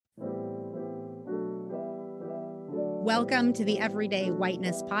Welcome to the Everyday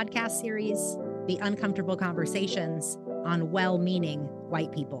Whiteness podcast series, The Uncomfortable Conversations on Well-Meaning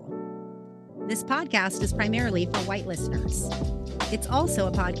White People. This podcast is primarily for white listeners. It's also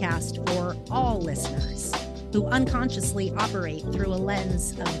a podcast for all listeners who unconsciously operate through a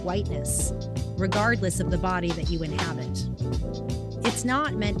lens of whiteness, regardless of the body that you inhabit. It's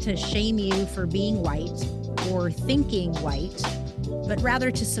not meant to shame you for being white or thinking white, but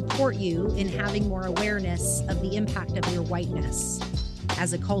rather to support you in having more awareness of the impact of your whiteness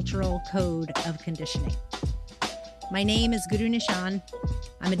as a cultural code of conditioning. My name is Guru Nishan.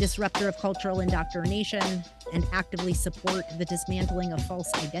 I'm a disruptor of cultural indoctrination and actively support the dismantling of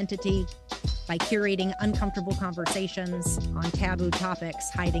false identity by curating uncomfortable conversations on taboo topics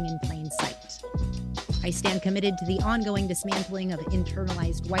hiding in plain sight. I stand committed to the ongoing dismantling of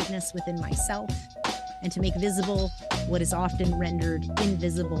internalized whiteness within myself and to make visible what is often rendered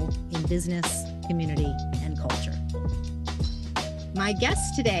invisible in business, community, and culture. My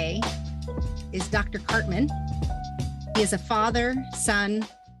guest today is Dr. Cartman. He is a father, son,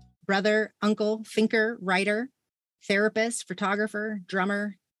 brother, uncle, thinker, writer, therapist, photographer,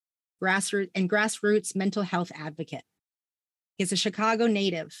 drummer, grassroots mental health advocate. He is a Chicago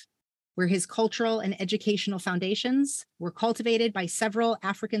native, where his cultural and educational foundations were cultivated by several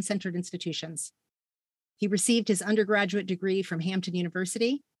African-centered institutions. He received his undergraduate degree from Hampton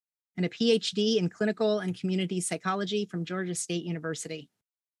University and a PhD in clinical and community psychology from Georgia State University.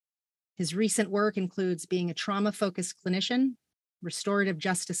 His recent work includes being a trauma-focused clinician, restorative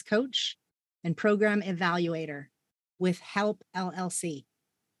justice coach, and program evaluator with HELP LLC,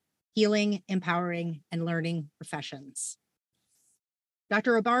 Healing, Empowering, and Learning Professions.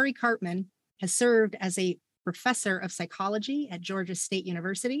 Dr. Obari Cartman has served as a professor of psychology at Georgia State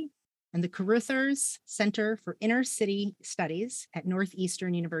University and the Caruthers Center for Inner City Studies at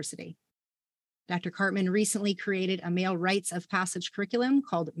Northeastern University. Dr. Cartman recently created a male rites of passage curriculum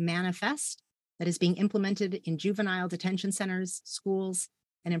called Manifest that is being implemented in juvenile detention centers, schools,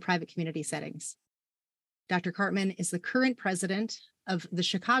 and in private community settings. Dr. Cartman is the current president of the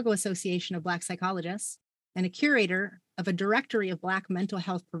Chicago Association of Black Psychologists and a curator of a directory of Black mental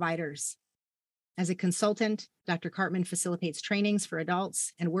health providers. As a consultant, Dr. Cartman facilitates trainings for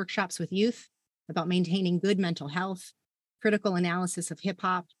adults and workshops with youth about maintaining good mental health, critical analysis of hip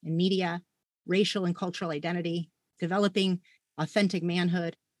hop and media, racial and cultural identity, developing authentic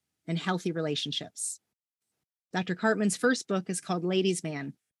manhood, and healthy relationships. Dr. Cartman's first book is called Ladies'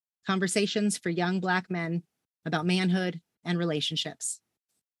 Man: Conversations for Young Black Men About Manhood and Relationships.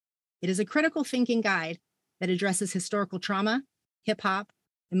 It is a critical thinking guide that addresses historical trauma, hip hop,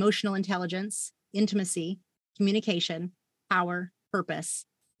 emotional intelligence, intimacy, communication, power, purpose,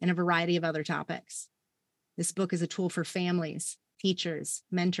 and a variety of other topics. This book is a tool for families, teachers,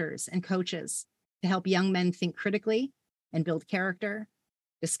 mentors, and coaches to help young men think critically and build character,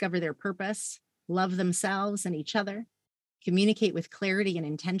 discover their purpose, love themselves and each other, communicate with clarity and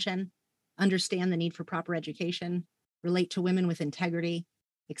intention, understand the need for proper education, relate to women with integrity,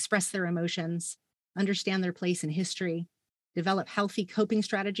 express their emotions, understand their place in history, develop healthy coping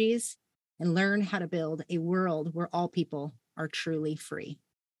strategies, and learn how to build a world where all people are truly free.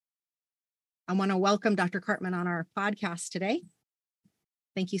 I want to welcome Dr. Cartman on our podcast today.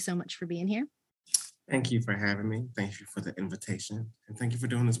 Thank you so much for being here. Thank you for having me. Thank you for the invitation. And thank you for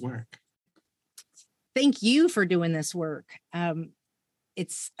doing this work. Thank you for doing this work.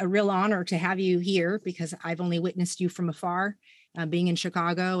 It's a real honor to have you here because I've only witnessed you from afar, being in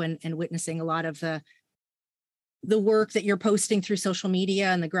Chicago and witnessing a lot of the work that you're posting through social media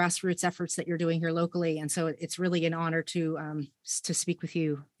and the grassroots efforts that you're doing here locally. And so it's really an honor to speak with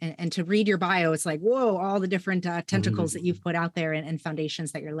you and to read your bio. It's like, whoa, all the different tentacles that you've put out there and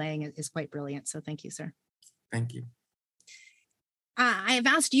foundations that you're laying is quite brilliant. So thank you, sir. Thank you. I have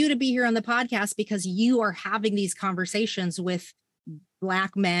asked you to be here on the podcast because you are having these conversations with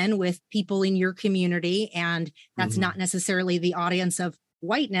Black men, with people in your community, and that's not necessarily the audience of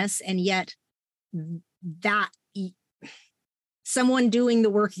whiteness. And yet that someone doing the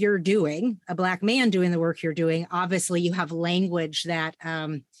work you're doing, a Black man doing the work you're doing, obviously you have language that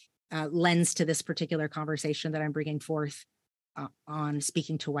lends to this particular conversation that I'm bringing forth on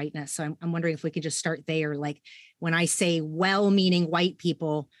speaking to whiteness. So I'm wondering if we could just start there. Like when I say well-meaning white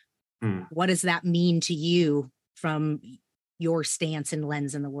people, what does that mean to you from your stance and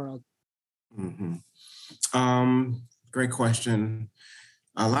lens in the world? Great question.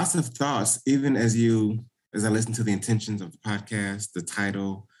 Lots of thoughts, even as I listen to the intentions of the podcast, the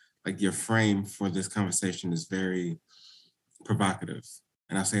title, like your frame for this conversation is very provocative.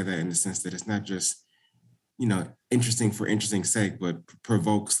 And I say that in the sense that it's not just, interesting for interesting's sake, but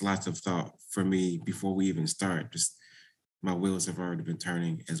provokes lots of thought for me before we even start. Just my wheels have already been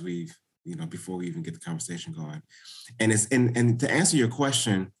turning as we've, before we even get the conversation going. And to answer your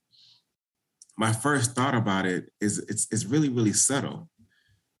question, my first thought about it is it's really, really subtle.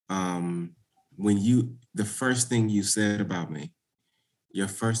 When the first thing you said about me, your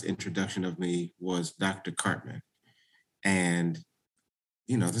first introduction of me was Dr. Cartman. And,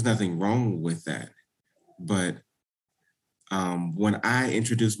 there's nothing wrong with that. But when I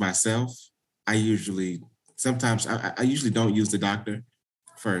introduce myself, I usually don't use the doctor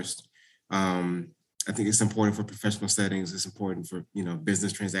first. I think it's important for professional settings. It's important for,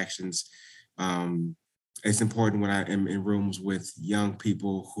 business transactions. It's important when I am in rooms with young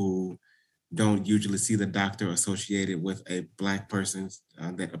people who don't usually see the doctor associated with a Black person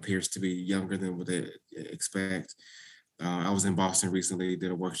that appears to be younger than what they expect. I was in Boston recently,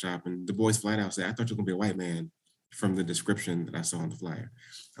 did a workshop, and the boys flat out said, "I thought you were gonna be a white man," from the description that I saw on the flyer.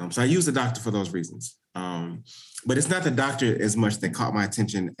 So I use the doctor for those reasons. But it's not the doctor as much that caught my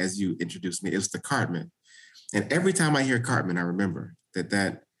attention as you introduced me. It was the Cartman. And every time I hear Cartman, I remember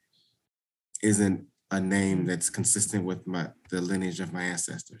that isn't a name that's consistent with the lineage of my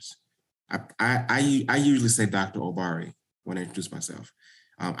ancestors. I usually say Dr. Obari when I introduce myself.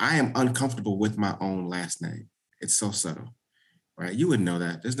 I am uncomfortable with my own last name. It's so subtle, right? You wouldn't know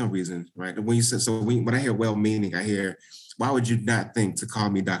that. There's no reason, right? When you said when I hear well-meaning, I hear, why would you not think to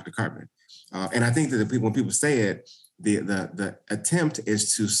call me Dr. Cartman? And I think that when people say it, the attempt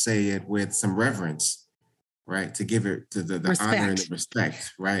is to say it with some reverence, right? To give it to the honor and the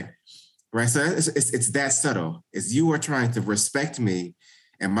respect, right? Right. So it's that subtle. It's you are trying to respect me.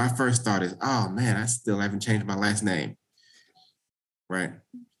 And my first thought is, oh man, I still haven't changed my last name. Right.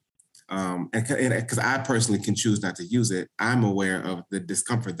 And because I personally can choose not to use it, I'm aware of the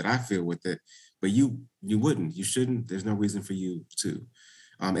discomfort that I feel with it. But you wouldn't, you shouldn't. There's no reason for you to.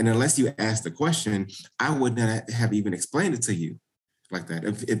 And unless you ask the question, I would not have even explained it to you like that.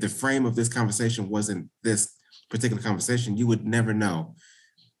 If the frame of this conversation wasn't this particular conversation, you would never know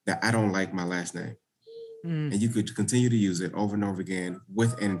that I don't like my last name. And you could continue to use it over and over again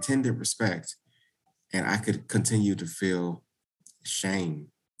with an intended respect. And I could continue to feel shame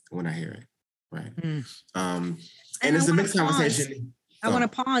when I hear it. Right. And it's a mixed conversation. I want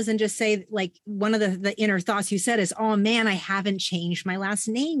to pause and just say, like, one of the inner thoughts you said is, oh man, I haven't changed my last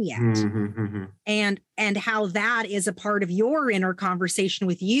name yet. And how that is a part of your inner conversation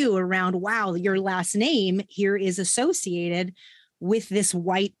with you around, wow, your last name here is associated with this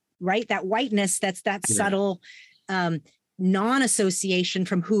white, right? That whiteness, that's that subtle non-association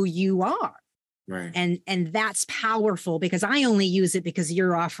from who you are. Right. And that's powerful, because I only use it because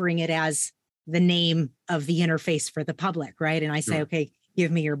you're offering it as the name of the interface for the public, right? And I say, okay,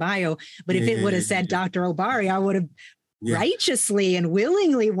 give me your bio. But if it would have said Dr. Obari, I would have righteously and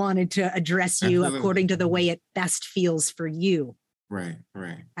willingly wanted to address you according to the way it best feels for you. Right.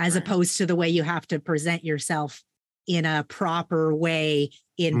 As opposed to the way you have to present yourself in a proper way,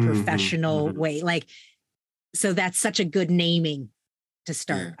 in professional way. Like, so that's such a good naming to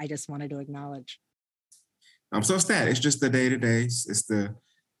start. I just wanted to acknowledge. So it's that. It's just the day-to-day. It's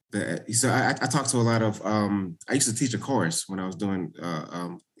so I talk to a lot of, I used to teach a course when I was doing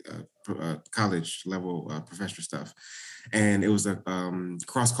college level professional stuff. And it was a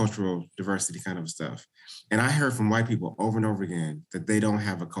cross-cultural diversity kind of stuff. And I heard from white people over and over again that they don't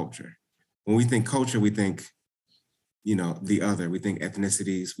have a culture. When we think culture, we think, the other. We think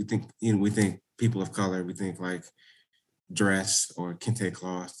ethnicities. We think people of color. We think like dress or kente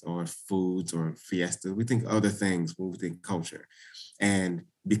cloth or foods or fiesta. We think other things when we think culture. And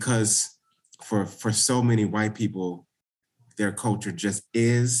because for so many white people, their culture just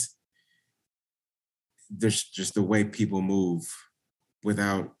is, there's just the way people move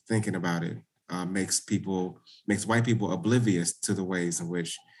without thinking about it, makes white people oblivious to the ways in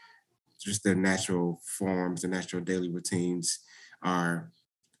which just their natural forms, their natural daily routines are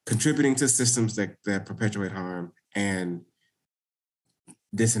contributing to systems that perpetuate harm and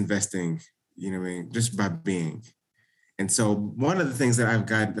disinvesting, just by being. And so one of the things that I've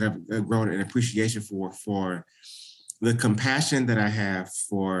grown an appreciation for the compassion that I have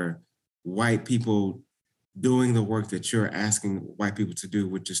for white people doing the work that you're asking white people to do,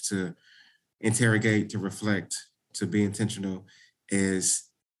 which is to interrogate, to reflect, to be intentional, is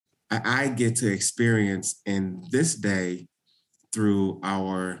I get to experience in this day through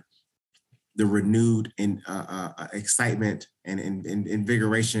the renewed excitement and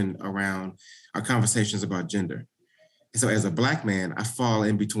invigoration around our conversations about gender. So as a Black man, I fall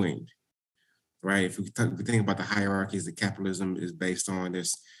in between, right? If we think about the hierarchies that capitalism is based on,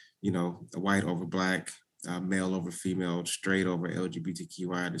 there's, white over Black, male over female, straight over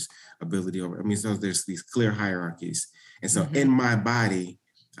LGBTQI, this ability over, I mean, so there's these clear hierarchies. And so in my body,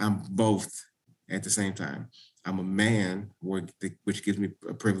 I'm both at the same time. I'm a man, which gives me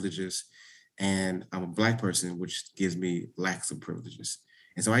privileges, and I'm a Black person, which gives me lacks of privileges.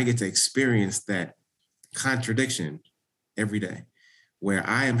 And so I get to experience that contradiction every day, where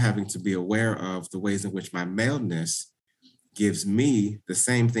I am having to be aware of the ways in which my maleness gives me the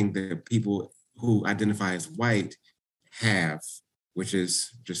same thing that people who identify as white have, which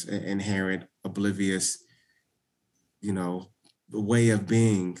is just an inherent, oblivious, you know, way of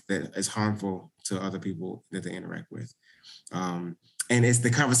being that is harmful to other people that they interact with. And it's the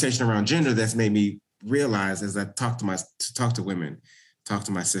conversation around gender that's made me realize, as I talk to women, talk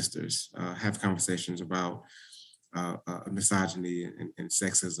to my sisters, have conversations about misogyny and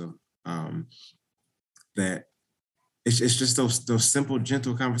sexism, that it's just those simple,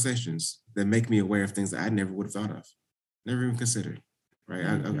 gentle conversations that make me aware of things that I never would have thought of, never even considered, right?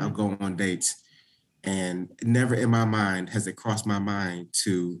 I'll go on dates, and never in my mind has it crossed my mind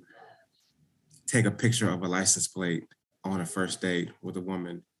to take a picture of a license plate on a first date with a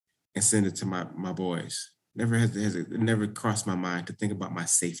woman and send it to my boys. It never crossed my mind to think about my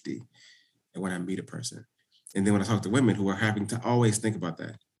safety and when I meet a person. And then when I talk to women who are having to always think about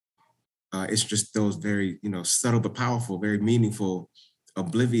that, it's just those very, subtle but powerful, very meaningful,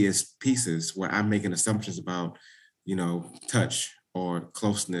 oblivious pieces where I'm making assumptions about, touch or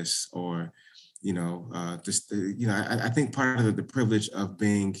closeness or, I think part of the privilege of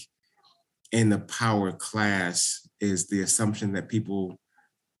being in the power class is the assumption that people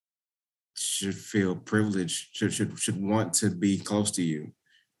should feel privileged, should want to be close to you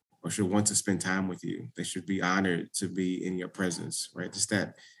or should want to spend time with you. They should be honored to be in your presence, right? Just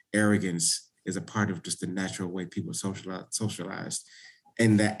that arrogance is a part of just the natural way people socialize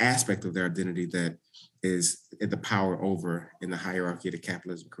and that aspect of their identity that is the power over in the hierarchy that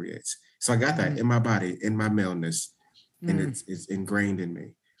capitalism creates. So I got that in my body, in my maleness, and it's ingrained in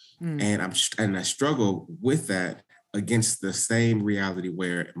me. And I struggle with that against the same reality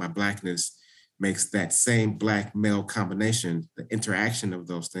where my Blackness makes that same Black male combination, the interaction of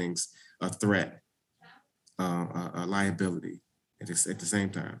those things, a threat, a liability at the same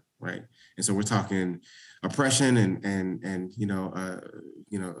time, right? And so we're talking oppression and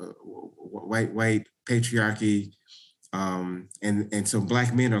white patriarchy, and so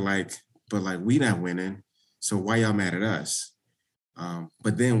Black men are like, but like we not winning, so why y'all mad at us?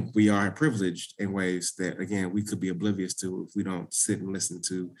 But then we are privileged in ways that, again, we could be oblivious to if we don't sit and listen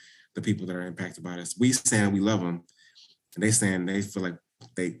to the people that are impacted by us. We saying we love them, and they saying they feel like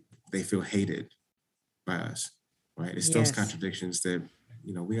they feel hated by us, right? It's those contradictions that,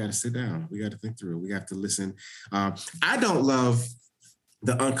 we got to sit down. We got to think through. We have to listen. I don't love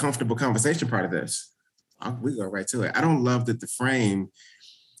the uncomfortable conversation part of this. We go right to it. I don't love that the frame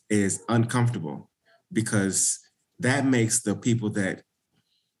is uncomfortable because that makes the people that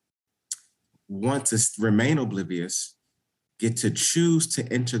want to remain oblivious get to choose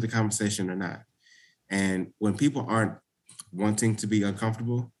to enter the conversation or not. And when people aren't wanting to be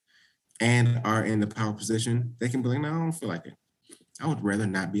uncomfortable and are in the power position, they can be like, no, I don't feel like it. I would rather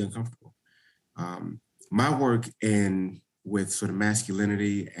not be uncomfortable. My work with sort of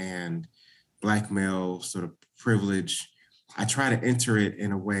masculinity and Black male sort of privilege, I try to enter it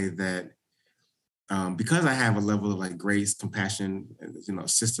in a way that because I have a level of like grace, compassion,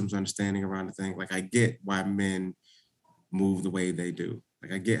 systems understanding around the thing, like I get why men move the way they do.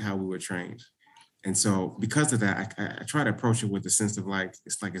 Like I get how we were trained. And so because of that, I try to approach it with a sense of like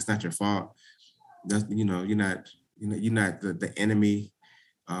it's not your fault. You're not the enemy.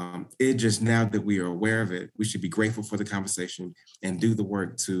 It just, now that we are aware of it, we should be grateful for the conversation and do the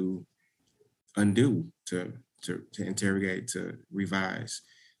work to undo, to interrogate, to revise.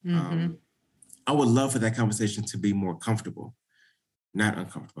 I would love for that conversation to be more comfortable, not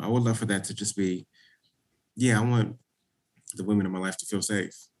uncomfortable. I would love for that to just be, I want the women in my life to feel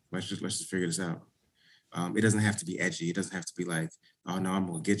safe. Let's just figure this out. It doesn't have to be edgy. It doesn't have to be like, oh no, I'm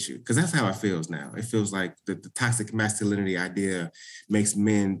gonna get you. Because that's how it feels now. It feels like the toxic masculinity idea makes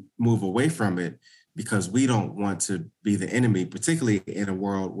men move away from it because we don't want to be the enemy, particularly in a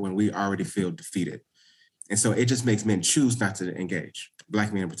world when we already feel defeated. And so it just makes men choose not to engage.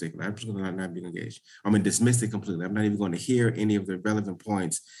 Black men in particular. I'm just going to not be engaged. I'm going to dismiss it completely. I'm not even going to hear any of the relevant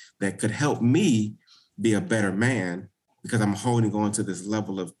points that could help me be a better man because I'm holding on to this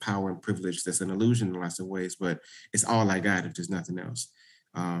level of power and privilege that's an illusion in lots of ways, but it's all I got if there's nothing else.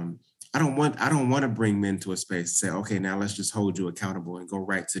 I don't want to bring men to a space and say, okay, now let's just hold you accountable and go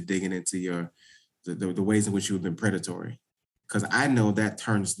right to digging into the ways in which you've been predatory. Because I know that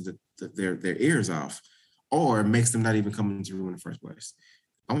turns their ears off or makes them not even come into the room in the first place.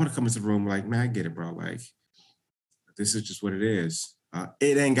 I want to come into the room like, man, I get it, bro. Like, this is just what it is.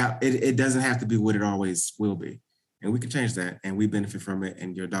 It doesn't have to be what it always will be. And we can change that, and we benefit from it,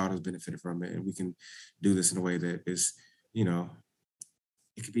 and your daughter's benefited from it. And we can do this in a way that is,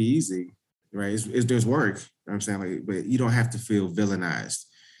 it could be easy, right? There's work, you know what I'm saying? Like, but you don't have to feel villainized.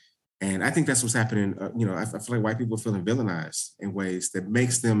 And I think that's what's happening. I feel like white people are feeling villainized in ways that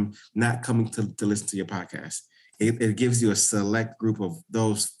makes them not coming to listen to your podcast. It gives you a select group of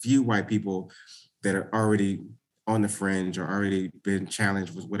those few white people that are already on the fringe or already been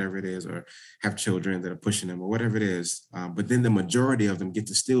challenged with whatever it is, or have children that are pushing them or whatever it is. But then the majority of them get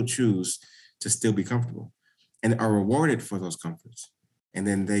to still choose to still be comfortable and are rewarded for those comforts. And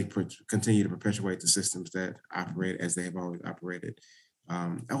then they continue to perpetuate the systems that operate as they have always operated.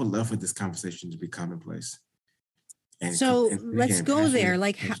 I would love for this conversation to be commonplace. So let's go there.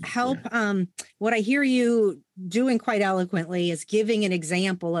 Like help. What I hear you doing quite eloquently is giving an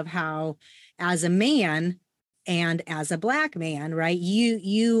example of how, as a man and as a Black man, right,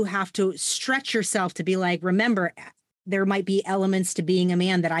 you have to stretch yourself to be like, remember, there might be elements to being a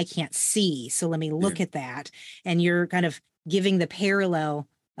man that I can't see. So let me look at that. And you're kind of giving the parallel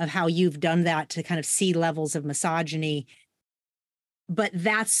of how you've done that to kind of see levels of misogyny. But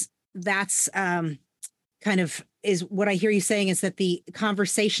that's kind of is what I hear you saying, is that the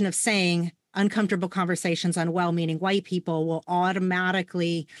conversation of saying uncomfortable conversations on well-meaning white people will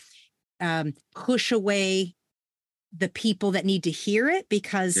automatically push away the people that need to hear it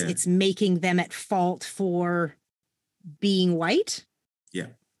because it's making them at fault for being white. Yeah.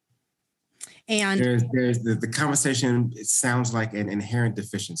 And there's the conversation, it sounds like an inherent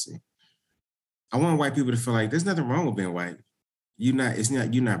deficiency. I want white people to feel like there's nothing wrong with being white. You're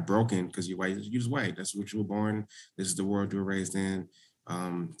not broken because you're white. You're just white. That's what you were born. This is the world you were raised in.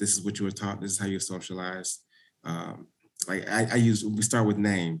 This is what you were taught. This is how you're socialized. We start with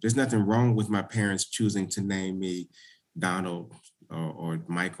name. There's nothing wrong with my parents choosing to name me Donald or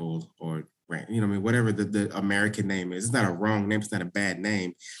Michael or, whatever the American name is. It's not a wrong name. It's not a bad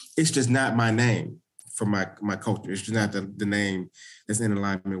name. It's just not my name for my culture. It's just not the name that's in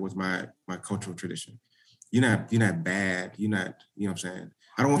alignment with my cultural tradition. You're not bad. You're not, you know what I'm saying?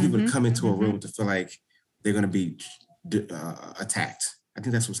 I don't want people to come into a room to feel like they're going to be attacked. I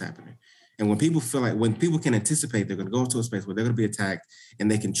think that's what's happening. And when people can anticipate they're going to go into a space where they're going to be attacked and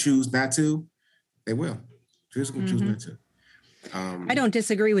they can choose not to, they will. Choose not to. I don't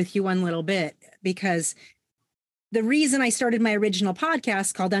disagree with you one little bit, because the reason I started my original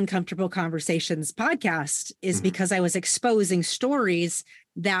podcast called Uncomfortable Conversations Podcast is because I was exposing stories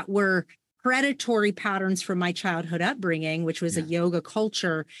that were predatory patterns from my childhood upbringing, which was a yoga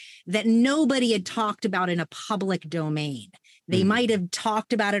culture that nobody had talked about in a public domain. They might have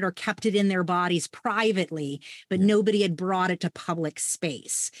talked about it or kept it in their bodies privately, but nobody had brought it to public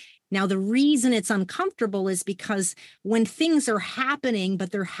space. Now, the reason it's uncomfortable is because when things are happening,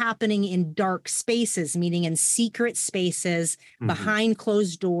 but they're happening in dark spaces, meaning in secret spaces, behind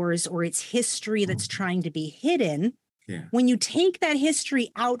closed doors, or it's history that's trying to be hidden. Yeah. When you take that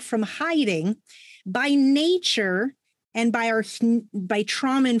history out from hiding, by nature and by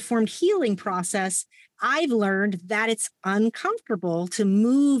trauma-informed healing process, I've learned that it's uncomfortable to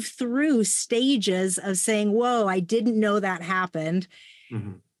move through stages of saying, whoa, I didn't know that happened.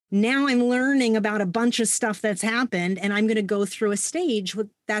 Now I'm learning about a bunch of stuff that's happened, and I'm going to go through a stage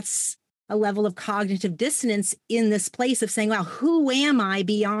that's a level of cognitive dissonance in this place of saying, wow, who am I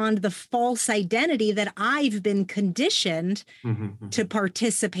beyond the false identity that I've been conditioned to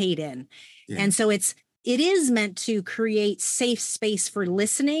participate in? Yeah. And so it is meant to create safe space for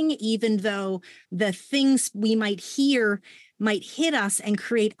listening, even though the things we might hear might hit us and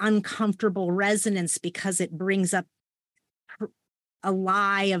create uncomfortable resonance because it brings up a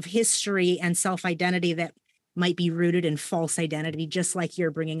lie of history and self-identity that might be rooted in false identity, just like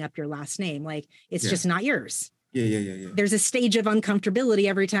you're bringing up your last name. Like, it's just not yours. Yeah. There's a stage of uncomfortability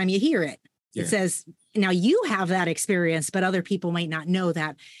every time you hear it. It says, now you have that experience, but other people might not know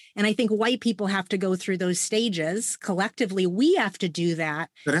that. And I think white people have to go through those stages. Collectively, we have to do that.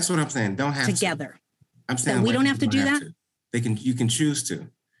 So that's what I'm saying. Don't have together. I'm saying we don't have to do that. You can choose to.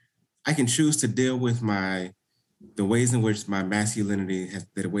 I can choose to deal with the ways in which my masculinity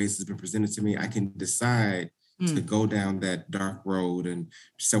the ways it's been presented to me. I can decide to go down that dark road and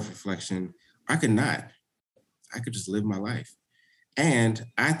self-reflection. I could not. I could just live my life. And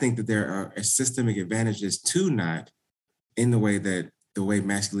I think that there are systemic advantages to not, in the way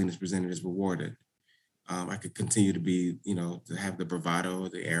masculinity is presented is rewarded. I could continue to be, to have the bravado,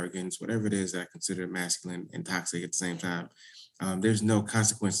 the arrogance, whatever it is that I consider masculine and toxic at the same time. There's no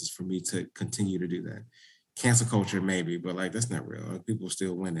consequences for me to continue to do that. cancel culture maybe, but like that's not real. Like, people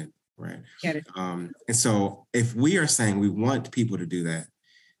still winning, right? Get it. And so if we are saying we want people to do that,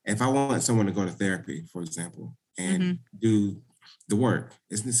 if I want someone to go to therapy, for example, and do the work,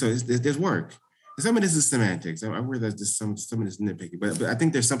 there's work. Some of this is semantics. I realize this some of this nitpicky, but I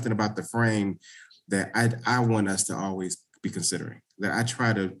think there's something about the frame that I want us to always be considering, that I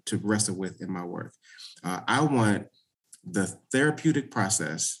try to wrestle with in my work. I want the therapeutic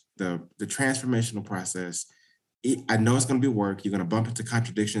process, the transformational process. I know it's going to be work. You're going to bump into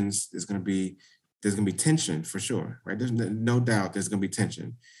contradictions. There's going to be tension for sure, right? There's no doubt there's going to be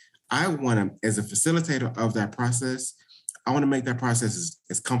tension. I want to, as a facilitator of that process, I want to make that process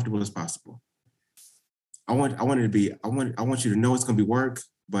as comfortable as possible. I want you to know it's going to be work,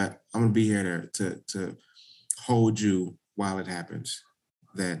 but I'm going to be here to hold you while it happens.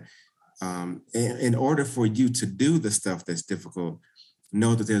 That in order for you to do the stuff that's difficult,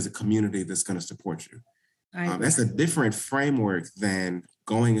 know that there's a community that's going to support you. That's a different framework than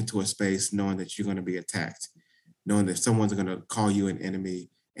going into a space knowing that you're going to be attacked, knowing that someone's going to call you an enemy,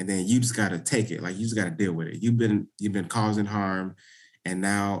 and then you just got to take it. Like, you just got to deal with it. You've been causing harm, and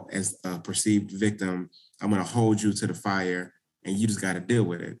now as a perceived victim, I'm going to hold you to the fire, and you just got to deal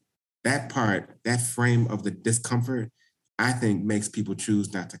with it. That part, that frame of the discomfort, I think makes people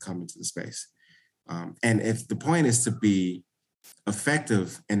choose not to come into the space. And if the point is to be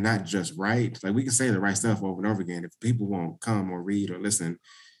effective and not just right, like, we can say the right stuff over and over again. If people won't come or read or listen,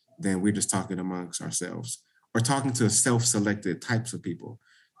 then we're just talking amongst ourselves or talking to self-selected types of people.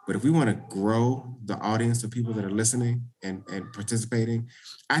 But if we want to grow the audience of people that are listening and participating,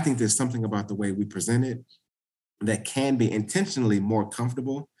 I think there's something about the way we present it that can be intentionally more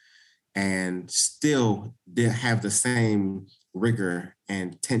comfortable and still have the same rigor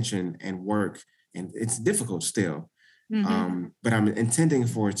and tension and work. And it's difficult still. But I'm intending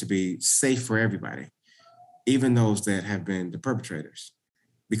for it to be safe for everybody, even those that have been the perpetrators.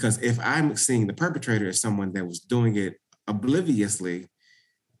 Because if I'm seeing the perpetrator as someone that was doing it obliviously,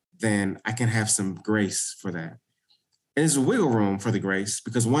 then I can have some grace for that. And there's a wiggle room for the grace,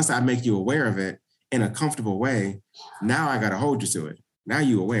 because once I make you aware of it in a comfortable way, now I got to hold you to it. Now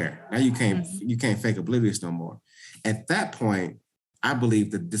you're aware. Now you can't fake oblivious no more. At that point, I believe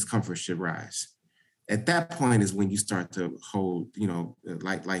the discomfort should rise. At that point is when you start to hold,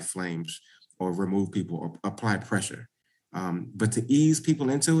 light flames, or remove people or apply pressure. But to ease people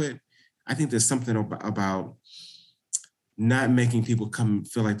into it, I think there's something about not making people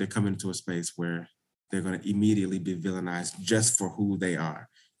feel like they're coming into a space where they're going to immediately be villainized just for who they are,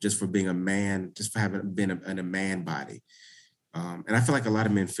 just for being a man, just for having been in a man body. And I feel like a lot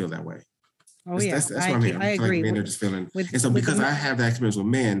of men feel that way. That's what I'm hearing. I feel like men are just feeling. And so because I have that experience with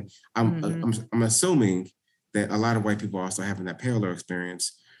men, I'm assuming that a lot of white people are also having that parallel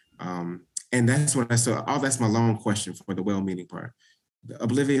experience. And that's what I saw. That's my long question for the well-meaning part. The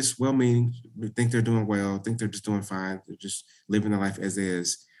oblivious, well-meaning, think they're doing well, think they're just doing fine, they're just living their life as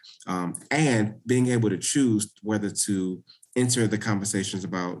is. And being able to choose whether to enter the conversations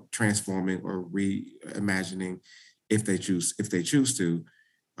about transforming or reimagining if they choose to.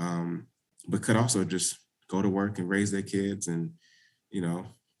 But could also just go to work and raise their kids and,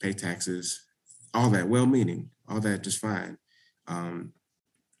 pay taxes, all that well-meaning, all that just fine. I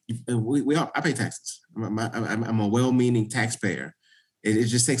pay taxes. I'm a well-meaning taxpayer. It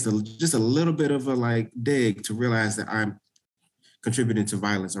just takes just a little bit of a dig to realize that I'm contributing to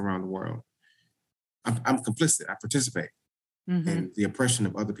violence around the world. I'm complicit. I participate in the oppression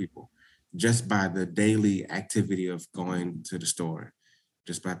of other people just by the daily activity of going to the store,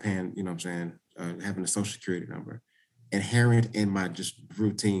 just by paying, having a social security number. Inherent in my just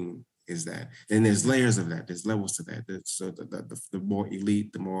routine is that. And there's layers of that. There's levels to that. So the more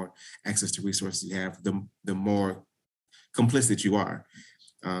elite, the more access to resources you have, the more complicit you are.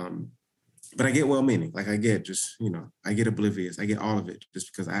 But I get well-meaning. I get I get oblivious. I get all of it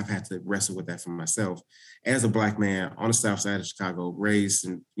just because I've had to wrestle with that for myself. As a Black man on the South Side of Chicago, raised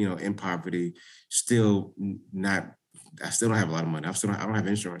in poverty, I still don't have a lot of money. I don't have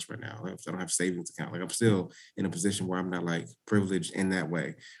insurance right now. I don't have a savings account. I'm still in a position where I'm not privileged in that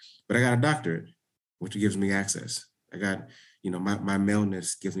way. But I got a doctorate, which gives me access. I got, my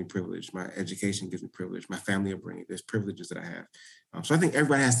maleness gives me privilege. My education gives me privilege. My family upbringing, there's privileges that I have. So I think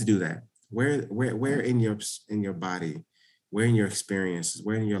everybody has to do that. Where in your body, where in your experiences,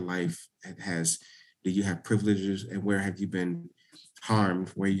 where in your life do you have privileges, and where have you been harmed,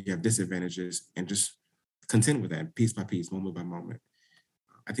 where you have disadvantages, and just content with that, piece by piece, moment by moment.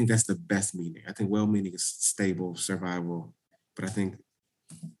 I think that's the best meaning. I think well-meaning is stable, survival, but I think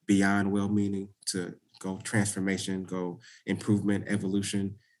beyond well-meaning, to go transformation, go improvement,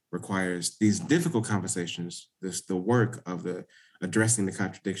 evolution, requires these difficult conversations, the work of the addressing the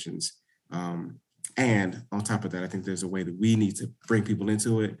contradictions. And on top of that, I think there's a way that we need to bring people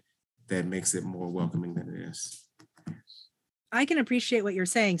into it that makes it more welcoming than it is. I can appreciate what you're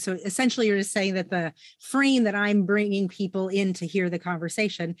saying. So essentially, you're just saying that the frame that I'm bringing people in to hear the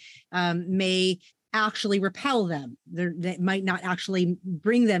conversation may actually repel them. That might not actually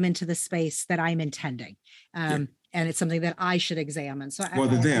bring them into the space that I'm intending. And it's something that I should examine. So well,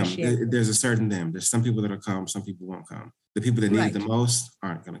 there's a certain them. There's some people that'll come, some people won't come. The people that need it the most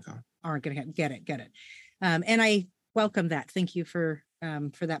aren't going to come. Aren't going to get it. And I welcome that. Thank you for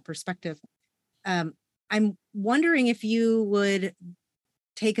that perspective. I'm wondering if you would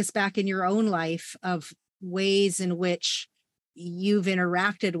take us back in your own life of ways in which you've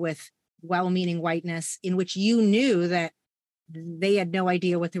interacted with well-meaning whiteness, in which you knew that they had no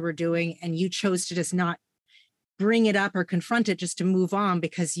idea what they were doing, and you chose to just not bring it up or confront it, just to move on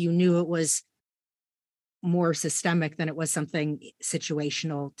because you knew it was more systemic than it was something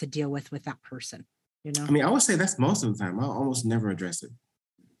situational to deal with that person. You know, I mean, I would say that's most of the time. I almost never address it.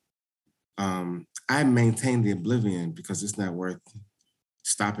 I maintain the oblivion because it's not worth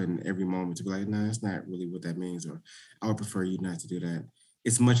stopping every moment to be like, no, that's not really what that means, or I would prefer you not to do that.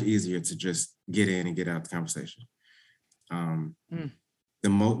 It's much easier to just get in and get out the conversation. The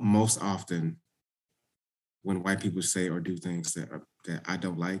most often when white people say or do things that I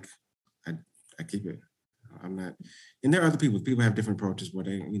don't like, I keep it. I'm not, and there are other people. People have different approaches where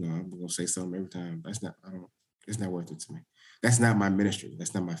they, I'm gonna say something every time. It's not worth it to me. That's not my ministry.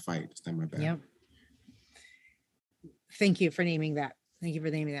 That's not my fight. It's not my battle. Yep. Thank you for naming that.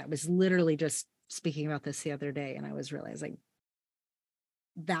 I was literally just speaking about this the other day, and I was realizing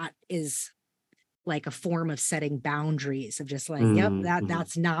that is like a form of setting boundaries of just like,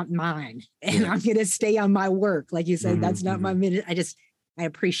 that's not mine. And I'm going to stay on my work. Like you said, that's not my minute. I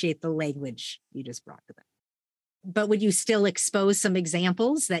appreciate the language you just brought to that. But would you still expose some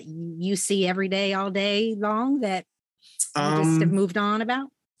examples that you see every day, all day long that you just have moved on about?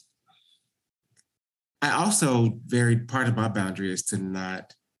 I also, part of my boundary is I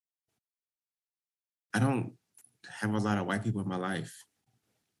don't have a lot of white people in my life.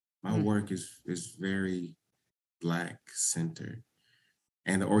 My work is very Black centered,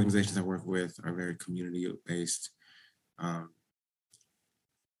 and the organizations I work with are very community based.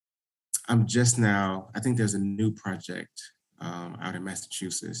 I'm just now, I think there's a new project out in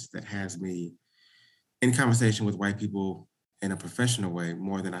Massachusetts that has me in conversation with white people in a professional way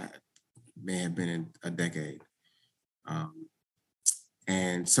more than I may have been in a decade.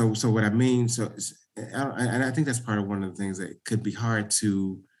 And so what I mean, and I think that's part of one of the things that could be hard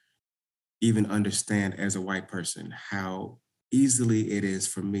to even understand as a white person, how easily it is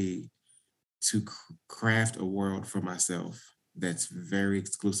for me to craft a world for myself that's very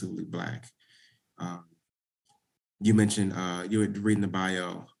exclusively Black. You mentioned, you were reading the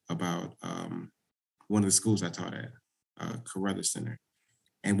bio about one of the schools I taught at, Carruthers Center.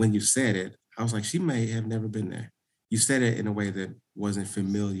 And when you said it, I was like, she may have never been there. You said it in a way that wasn't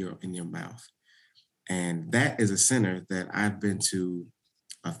familiar in your mouth. And that is a center that I've been to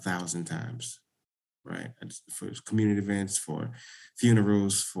 1,000 times, right? For community events, for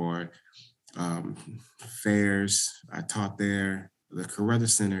funerals, for fairs. I taught there. The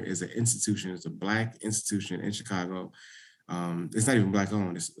Carruthers Center is an institution. It's a Black institution in Chicago. It's not even Black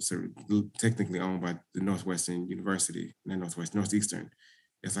owned. It's technically owned by the Northwestern University, Northeastern.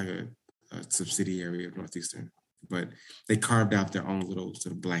 It's like a subsidiary of Northeastern. But they carved out their own little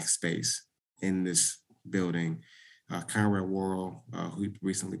sort of Black space in this building. Conrad Worrell, who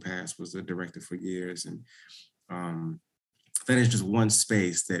recently passed, was the director for years. And that is just one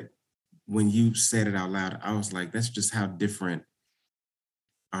space that when you said it out loud, I was like, that's just how different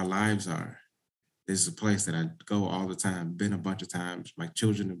our lives are. This is a place that I go all the time, been a bunch of times. My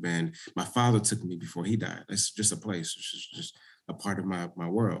children have been, my father took me before he died. It's just a place, it's just a part of my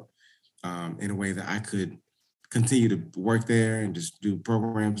world, in a way that I could continue to work there and just do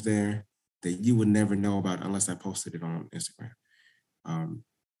programs there that you would never know about unless I posted it on Instagram.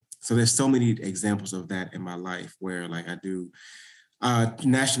 So there's so many examples of that in my life where like I do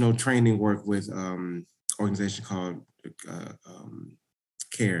national training work with organization called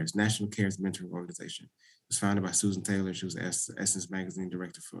CARES, National CARES Mentoring Organization. It was founded by Susan Taylor. She was Essence Magazine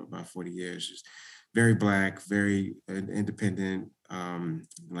director for about 40 years. She's very Black, very independent.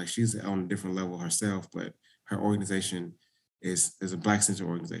 Like she's on a different level herself, but her organization is a Black-centered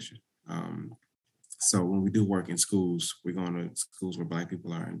organization. So when we do work in schools, we're going to schools where Black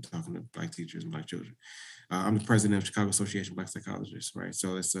people are and talking to Black teachers and Black children. I'm the president of Chicago Association of Black Psychologists, right?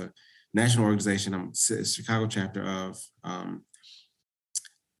 So it's a national organization. I'm a Chicago chapter of.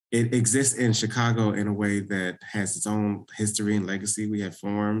 it exists in Chicago in a way that has its own history and legacy. We have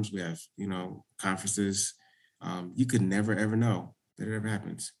forums, we have, conferences. You could never, ever know that it ever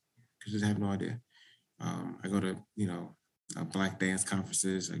happens because you just have no idea. I go to, Black dance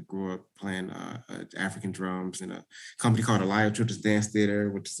conferences. I grew up playing African drums in a company called Alio Children's Dance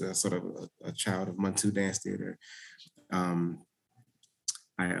Theater, which is a sort of a child of Muntu Dance Theater. Um,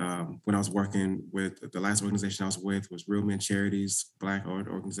 when I was working with the last organization I was with was Real Men Charities, Black art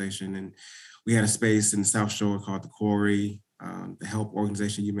organization, and we had a space in the South Shore called the Quarry. The help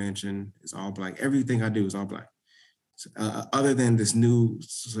organization you mentioned is all Black. Everything I do is all Black. Other than this new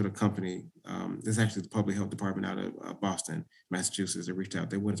sort of company, this is actually the public health department out of Boston, Massachusetts. They reached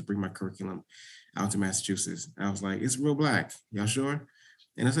out. They wanted to bring my curriculum out to Massachusetts. And I was like, it's real Black. Y'all sure?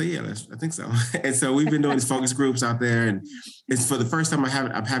 And I said, yeah, I think so. And so we've been doing these focus groups out there. And it's for the first time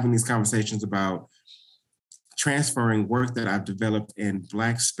I'm having these conversations about transferring work that I've developed in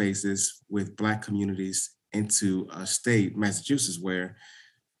Black spaces with Black communities into a state, Massachusetts, where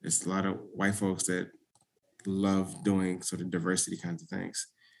there's a lot of white folks that love doing sort of diversity kinds of things.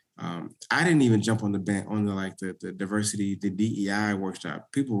 I didn't even jump on the diversity, the DEI workshop.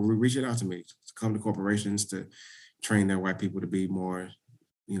 People were reaching out to me to come to corporations to train their white people to be more,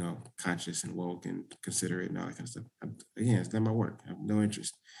 conscious and woke and considerate and all that kind of stuff. Again, it's not my work. I have no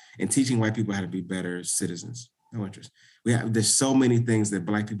interest in teaching white people how to be better citizens. No interest. There's so many things that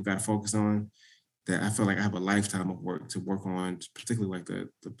Black people got to focus on that I feel like I have a lifetime of work to work on, particularly like the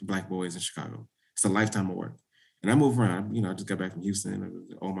Black boys in Chicago. It's a lifetime of work. And I move around, I just got back from Houston,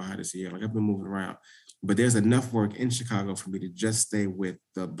 Omaha this year. Like I've been moving around, but there's enough work in Chicago for me to just stay with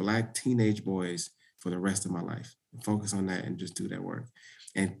the Black teenage boys for the rest of my life. Focus on that and just do that work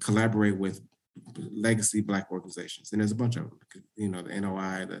and collaborate with legacy Black organizations. And there's a bunch of them, the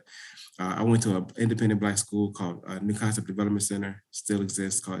NOI, I went to an independent Black school called New Concept Development Center, still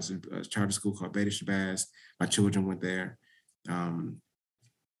exists, called a charter school called Beta Shabazz. My children went there. And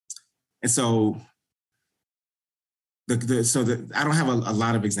so I don't have a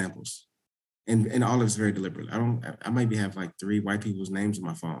lot of examples, and all of it's very deliberate. I maybe have like 3 white people's names on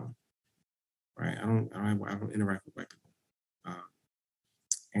my phone, right? I don't interact with white people,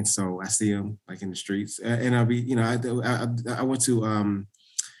 and so I see them like in the streets, and I'll be, I went to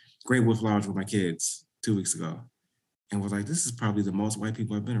Great Wolf Lodge with my kids 2 weeks ago, and was like, this is probably the most white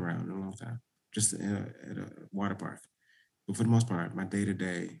people I've been around in a long time, just at a water park. But for the most part, my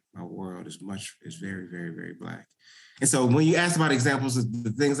day-to-day, my world is very, very, very Black. And so when you asked about examples,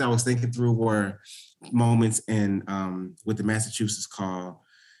 the things I was thinking through were moments in with the Massachusetts call.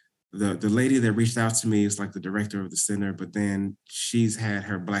 The lady that reached out to me is like the director of the center, but then she's had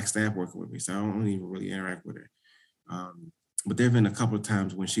her Black staff working with me, so I don't even really interact with her. But there have been a couple of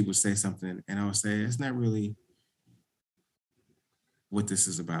times when she would say something and I would say, it's not really what this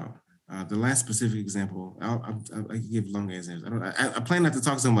is about. The last specific example, I give long examples. I plan not to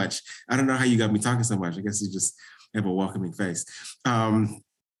talk so much. I don't know how you got me talking so much. I guess you just have a welcoming face.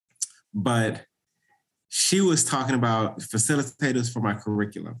 But she was talking about facilitators for my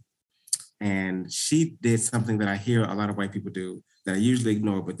curriculum. And she did something that I hear a lot of white people do that I usually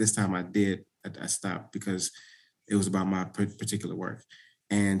ignore, but this time I did. I stopped because it was about my particular work.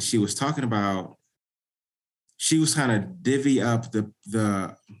 And she was talking about, she was trying to divvy up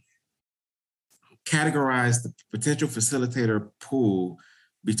categorize the potential facilitator pool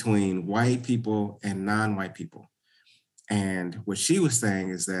between white people and non-white people. And what she was saying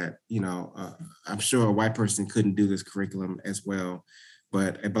is that, I'm sure a white person couldn't do this curriculum as well,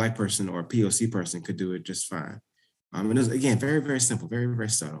 but a Black person or a POC person could do it just fine. And it was, again, very, very simple, very, very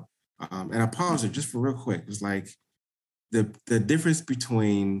subtle. And I paused it just for real quick. It was like the difference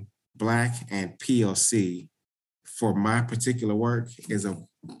between Black and POC for my particular work is a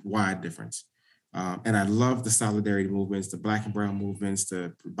wide difference. And I love the solidarity movements, the Black and brown movements,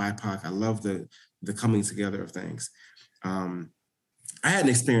 the BIPOC. I love the coming together of things. I had an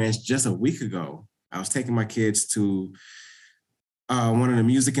experience just a week ago. I was taking my kids to one of the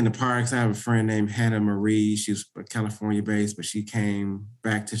music in the parks. I have a friend named Hannah Marie. She was California based, but she came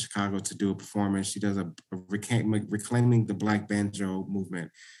back to Chicago to do a performance. She does a reclaiming the Black banjo movement.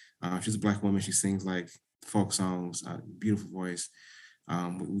 She's a Black woman. She sings like folk songs, beautiful voice.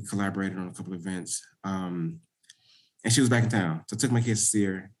 We collaborated on a couple of events. And she was back in town. So I took my kids to see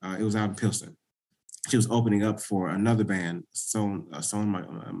her. It was out in Pilsen. She was opening up for another band, Son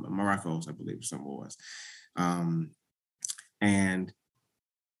Maracos, I believe something was. And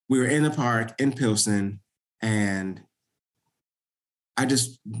we were in the park in Pilsen, and I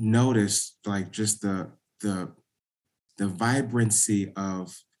just noticed like just the vibrancy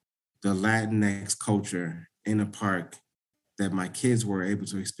of the Latinx culture in a park that my kids were able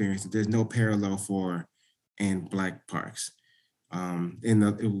to experience that there's no parallel for in Black parks. We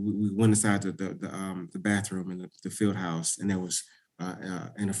went inside the bathroom in the field house, and there was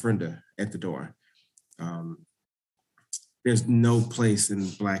an ofrenda at the door. There's no place in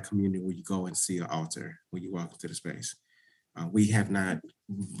the Black community where you go and see an altar when you walk into the space. We have not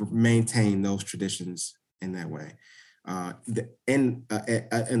maintained those traditions in that way. In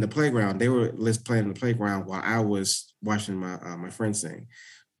the playground, they were playing in the playground while I was watching my friends sing.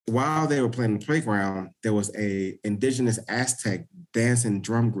 While they were playing in the playground, there was a indigenous Aztec dance and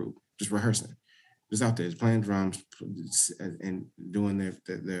drum group just rehearsing, just out there, just playing drums and doing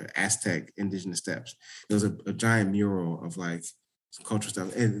their Aztec indigenous steps. There was a giant mural of like cultural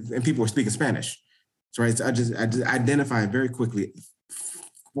stuff, and people were speaking Spanish. So right, so I just identified very quickly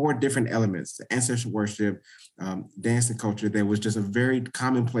 4 different elements: the ancestral worship, dance and culture. That was just a very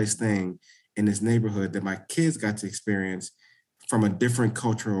commonplace thing in this neighborhood that my kids got to experience from a different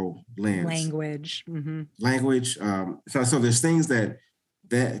cultural lens. Language. Mm-hmm. Language. So there's things that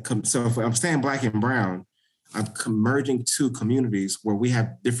come. So if I'm saying Black and brown, I'm merging 2 communities where we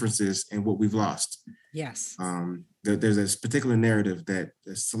have differences in what we've lost. Yes. There's this particular narrative that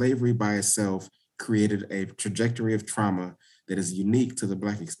slavery by itself created a trajectory of trauma that is unique to the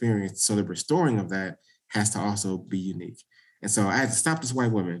Black experience. So the restoring of that has to also be unique. And so I had to stop this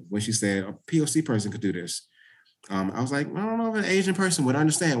white woman when she said a POC person could do this. I was like, I don't know if an Asian person would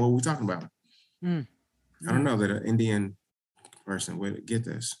understand what we're talking about. I don't know that an Indian person would get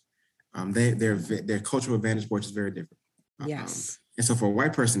this. Their cultural vantage point is very different. Yes. And so for a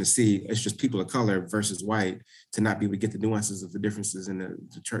white person to see it's just people of color versus white, to not be able to get the nuances of the differences in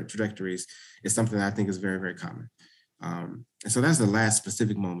the trajectories is something that I think is very, very common. And so that's the last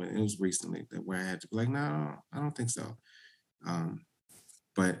specific moment. It was recently that where I had to be like, no, I don't think so.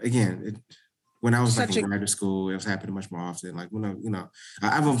 But again, when I was like in graduate school, it was happening much more often. Like,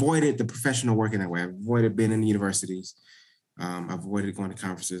 I've avoided the professional work in that way. I've avoided being in the universities. I've avoided going to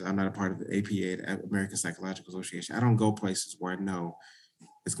conferences. I'm not a part of the APA, the American Psychological Association. I don't go places where I know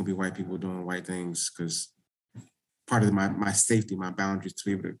it's going to be white people doing white things, because part of my safety, my boundaries to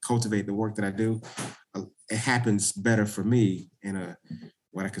be able to cultivate the work that I do, it happens better for me in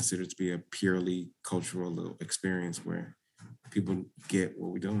what I consider to be a purely cultural experience where people get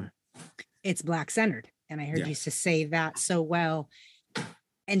what we're doing. It's Black centered. And I heard you to say that so well.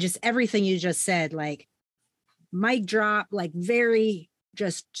 And just everything you just said, like mic drop, like very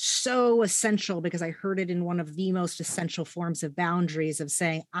just so essential, because I heard it in one of the most essential forms of boundaries of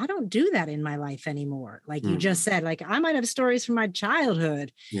saying, I don't do that in my life anymore. Like you just said, like I might have stories from my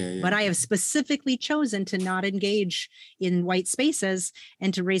childhood, but I have specifically chosen to not engage in white spaces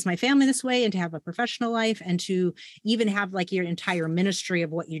and to raise my family this way and to have a professional life and to even have like your entire ministry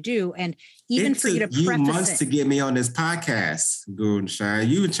of what you do. And even for you to preface months to get me on this podcast, Golden Shine.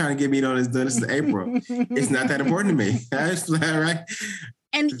 You've been trying to get me on this is April. It's not that important to me. That's right.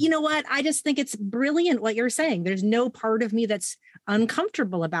 And you know what? I just think it's brilliant what you're saying. There's no part of me that's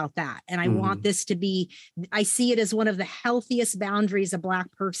uncomfortable about that. And I want this to be, I see it as one of the healthiest boundaries a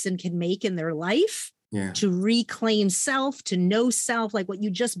Black person can make in their life. To reclaim self, to know self, like what you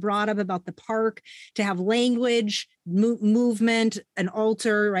just brought up about the park, to have language, movement, an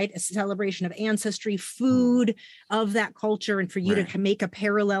altar, right? A celebration of ancestry, food of that culture. And for you to make a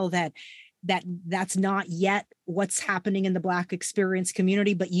parallel that's not yet what's happening in the Black experience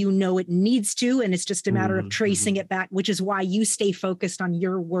community, but you know it needs to, and it's just a matter of tracing it back, which is why you stay focused on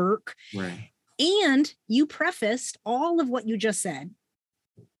your work. Right. And you prefaced all of what you just said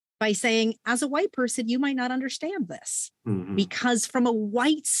by saying, as a white person, you might not understand this, because from a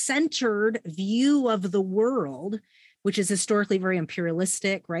white-centered view of the world, which is historically very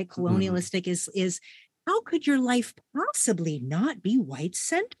imperialistic, right? Colonialistic is how could your life possibly not be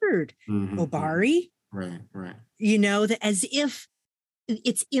white-centered, Obari? Right. You know, that as if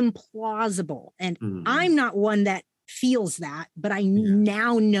it's implausible. And I'm not one that feels that, but I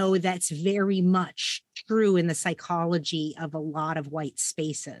now know that's very much true in the psychology of a lot of white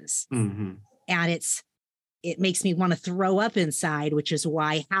spaces. And it makes me want to throw up inside, which is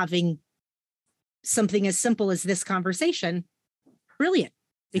why having something as simple as this conversation, brilliant.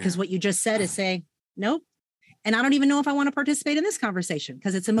 Because what you just said is saying, nope. And I don't even know if I want to participate in this conversation,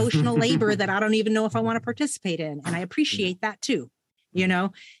 because it's emotional labor that I don't even know if I want to participate in. And I appreciate that too. You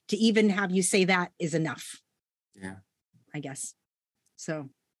know, to even have you say that is enough. I guess. So.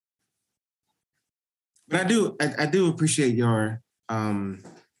 But I do appreciate your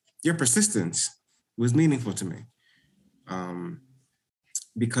persistence. It was meaningful to me.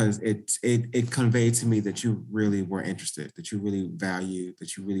 Because it conveyed to me that you really were interested, that you really valued,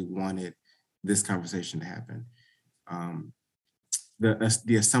 that you really wanted this conversation to happen.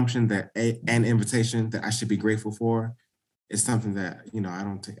 the assumption that an invitation that I should be grateful for is something that, you know, I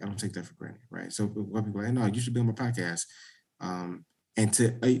don't take that for granted, right? So when people are like, no, you should be on my podcast. I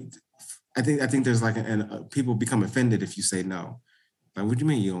think there's like people become offended if you say no. Like, what do you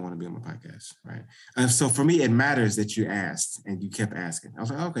mean you don't want to be on my podcast, right? So for me, it matters that you asked and you kept asking. I was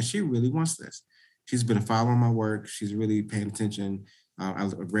like, okay, she really wants this. She's been following my work. She's really paying attention. I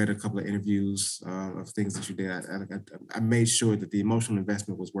read a couple of interviews of things that you did. I made sure that the emotional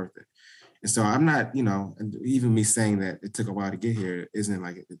investment was worth it. And so I'm not, you know, even me saying that it took a while to get here isn't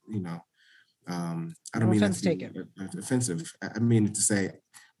like, you know, I don't mean that to be offensive. I mean to say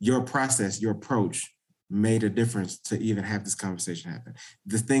your process, your approach made a difference to even have this conversation happen.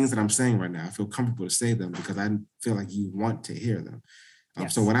 The things that I'm saying right now, I feel comfortable to say them because I feel like you want to hear them.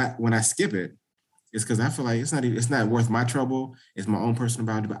 Yes. So when I skip it, it's because I feel like it's not worth my trouble. It's my own personal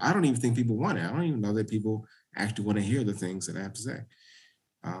boundary, but I don't even think people want it. I don't even know that people actually want to hear the things that I have to say.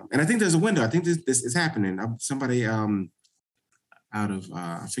 And I think there's a window. I think this is happening. Somebody out of,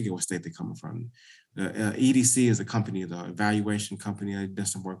 I forget what state they're coming from. EDC is a company, the evaluation company I did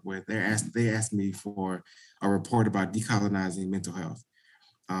some work with. They asked me for a report about decolonizing mental health.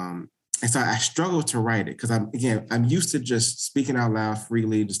 And so I struggle to write it because I'm used to just speaking out loud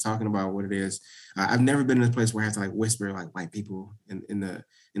freely, just talking about what it is. I've never been in a place where I have to like whisper like white people in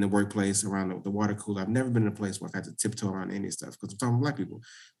the workplace around the water cooler. I've never been in a place where I've had to tiptoe around any stuff because I'm talking to Black people.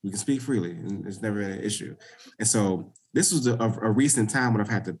 We can speak freely and it's never an issue. And so this was a recent time when I've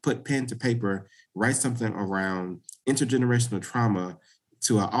had to put pen to paper, write something around intergenerational trauma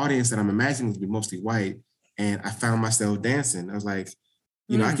to an audience that I'm imagining to be mostly white. And I found myself dancing. I was like,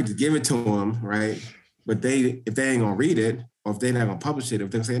 you know, I could just give it to them, right? But if they ain't gonna read it, or if they're not gonna publish it, if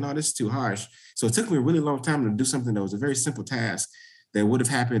they're saying, no, this is too harsh. So it took me a really long time to do something that was a very simple task that would have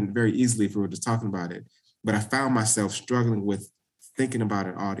happened very easily if we were just talking about it. But I found myself struggling with thinking about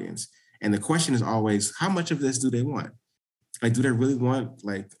an audience. And the question is always, how much of this do they want? Like, do they really want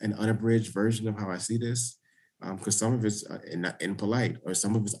like an unabridged version of how I see this? Because some of it's impolite, or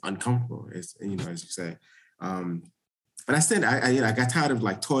some of it's uncomfortable, as you say. But I got tired of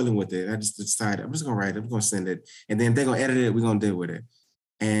like toiling with it. I just decided I'm just gonna write it. I'm gonna send it, and then they're gonna edit it. We're gonna deal with it.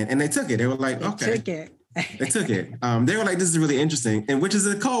 And they took it. They were like, okay. They took it. They were like, this is really interesting, and which is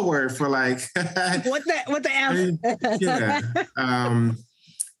a code word for like what the F? Yeah.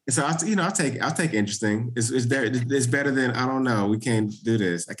 So I'll take interesting. It's better than I don't know. We can't do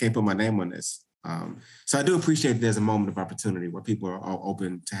this. I can't put my name on this. So I do appreciate there's a moment of opportunity where people are all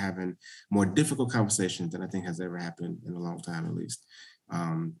open to having more difficult conversations than I think has ever happened in a long time, at least. So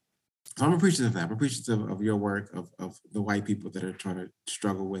I'm appreciative of that. I'm appreciative of your work, of the white people that are trying to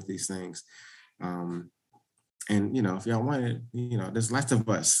struggle with these things. And if y'all want it, there's lots of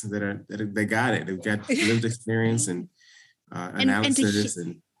us they got it. They've got lived experience and analysis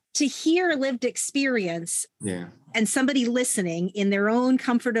and to hear lived experience. Yeah. And somebody listening in their own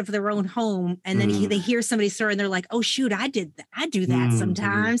comfort of their own home, and then they hear somebody's story and they're like, oh shoot, I do that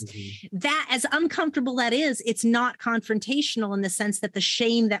sometimes. That, as uncomfortable that is, it's not confrontational in the sense that the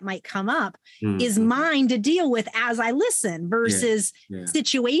shame that might come up is mine to deal with as I listen versus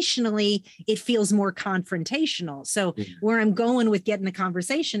situationally, it feels more confrontational. So where I'm going with getting the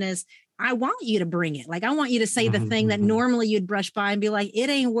conversation is, I want you to bring it. Like, I want you to say the thing that normally you'd brush by and be like, it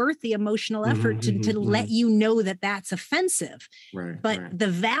ain't worth the emotional effort to let you know that that's offensive. But the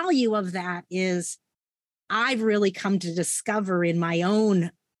value of that is I've really come to discover in my own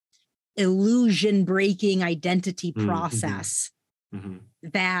illusion breaking identity process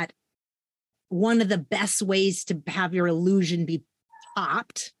that one of the best ways to have your illusion be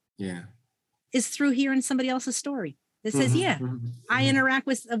popped is through hearing somebody else's story. That says, I interact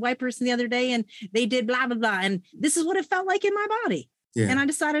with a white person the other day and they did blah, blah, blah. And this is what it felt like in my body. And I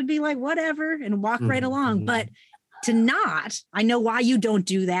decided to be like, whatever, and walk right along. But I know why you don't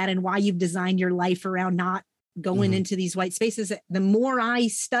do that and why you've designed your life around not going into these white spaces. The more I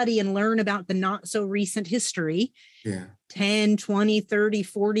study and learn about the not so recent history, 10, 20, 30,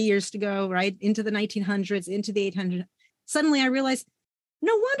 40 years to go, right? Into the 1900s, into the 800s. Suddenly I realized,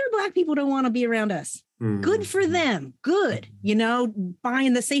 no wonder Black people don't want to be around us. Good for them. Good.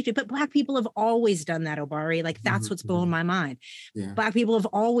 Buying the safety. But Black people have always done that, Obari. Like, that's what's blown my mind. Black people have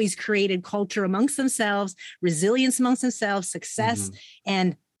always created culture amongst themselves, resilience amongst themselves, success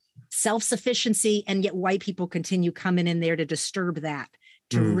and self-sufficiency. And yet white people continue coming in there to disturb that,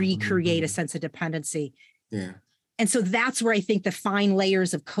 to recreate a sense of dependency. And so that's where I think the fine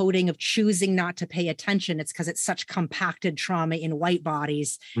layers of coding, of choosing not to pay attention, it's because it's such compacted trauma in white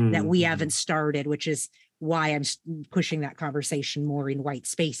bodies that we haven't started, which is why I'm pushing that conversation more in white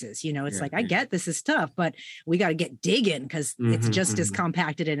spaces. It's I get this is tough, but we got to get digging because it's just as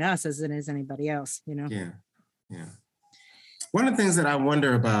compacted in us as it is anybody else, Yeah. Yeah. One of the things that I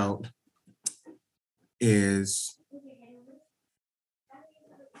wonder about is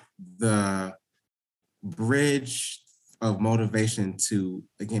the bridge of motivation to,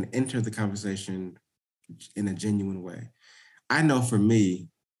 again, enter the conversation in a genuine way. I know for me,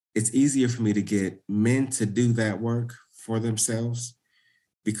 it's easier for me to get men to do that work for themselves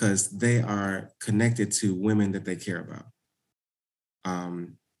because they are connected to women that they care about.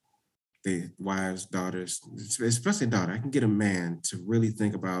 The wives, daughters, especially a daughter. I can get a man to really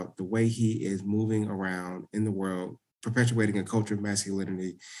think about the way he is moving around in the world, perpetuating a culture of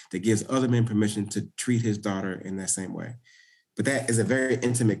masculinity that gives other men permission to treat his daughter in that same way. But that is a very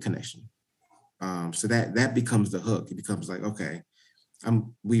intimate connection. So that becomes the hook. It becomes like, okay,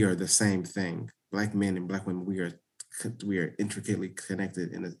 we are the same thing. Black men and Black women, we are intricately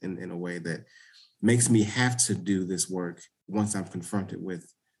connected in a way that makes me have to do this work once I'm confronted with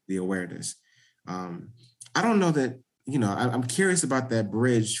the awareness. I don't know that, I'm curious about that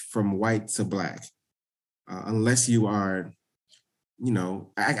bridge from white to Black, unless you are,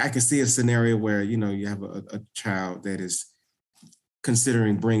 I can see a scenario where, you have a child that is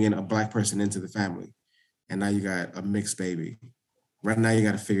considering bringing a Black person into the family. And now you got a mixed baby. Right now you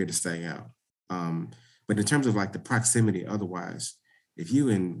got to figure this thing out. But in terms of like the proximity, otherwise, if you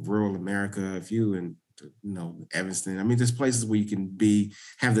in rural America, if you in, Evanston, I mean, there's places where you can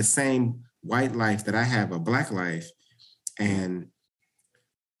have the same white life that I have, a Black life, and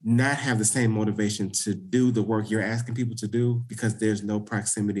not have the same motivation to do the work you're asking people to do because there's no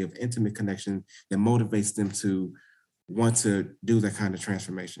proximity of intimate connection that motivates them to want to do that kind of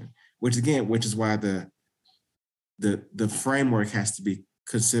transformation, which is why the framework has to be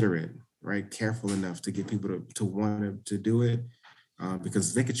considerate, right? Careful enough to get people to want to do it,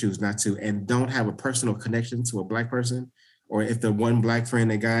 because they could choose not to and don't have a personal connection to a Black person, or if the one Black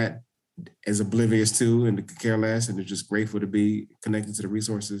friend they got is oblivious to and could care less and they're just grateful to be connected to the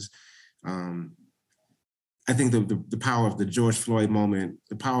resources. I think the power of the George Floyd moment,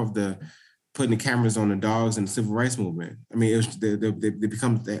 the power of putting the cameras on the dogs in the civil rights movement. I mean, they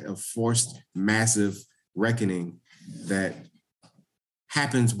become a forced, massive reckoning that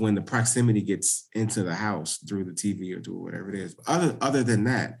happens when the proximity gets into the house through the TV or through whatever it is. Other than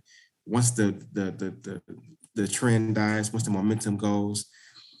that, once the trend dies, once the momentum goes,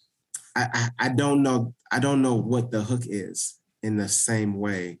 I don't know what the hook is in the same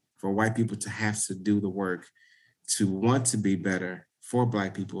way for white people to have to do the work to want to be better for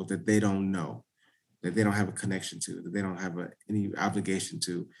Black people that they don't know, that they don't have a connection to, that they don't have any obligation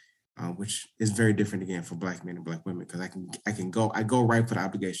to, which is very different again for Black men and Black women. Because I go right for the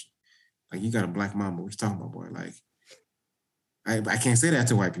obligation. Like, you got a Black mama, what you talking about, boy? Like, I can't say that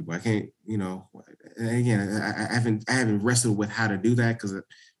to white people. I can't, and again, I haven't wrestled with how to do that because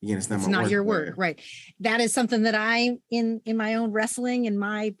again, it's not your work, right? That is something that I in my own wrestling, in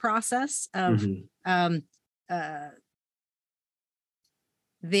my process of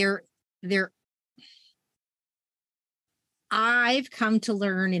I've come to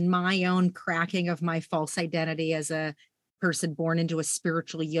learn in my own cracking of my false identity as a person born into a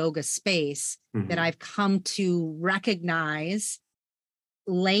spiritual yoga space that I've come to recognize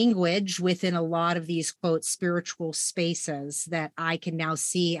language within a lot of these, quote, spiritual spaces that I can now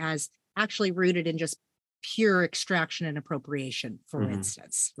see as actually rooted in just pure extraction and appropriation, for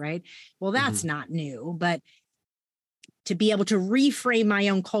instance, right? Well, that's not new, but to be able to reframe my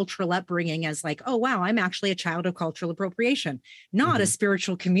own cultural upbringing as like, oh, wow, I'm actually a child of cultural appropriation, not a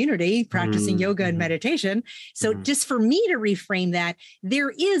spiritual community practicing yoga and meditation. So just for me to reframe that,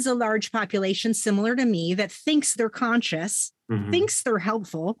 there is a large population similar to me that thinks they're conscious, thinks they're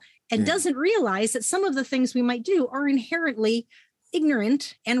helpful, and doesn't realize that some of the things we might do are inherently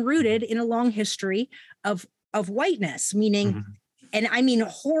ignorant and rooted in a long history of whiteness, meaning, and I mean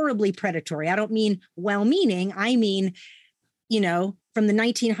horribly predatory. I don't mean well-meaning. I mean, from the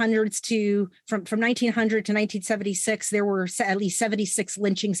 1900s from 1900 to 1976, there were at least 76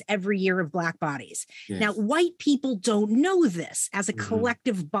 lynchings every year of Black bodies. Yes. Now, white people don't know this as a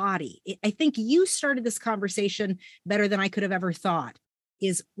collective body. I think you started this conversation better than I could have ever thought,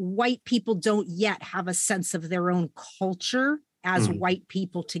 is white people don't yet have a sense of their own culture as white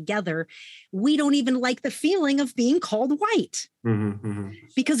people together. We don't even like the feeling of being called white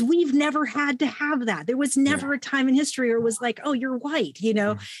because we've never had to have that. There was never a time in history where it was like, oh, you're white,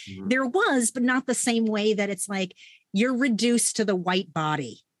 There was, but not the same way that it's like you're reduced to the white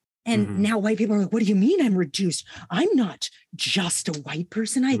body. And now white people are like, what do you mean I'm reduced? I'm not just a white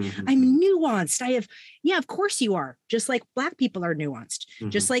person. I'm nuanced. Of course you are. Just like Black people are nuanced,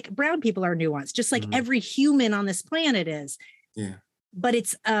 just like brown people are nuanced, just like every human on this planet is. Yeah. But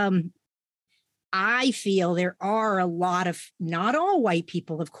it's, I feel there are a lot of, not all white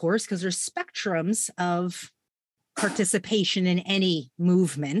people, of course, because there's spectrums of participation in any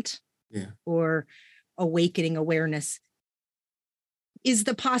movement or awakening awareness, is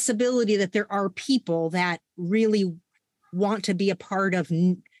the possibility that there are people that really want to be a part of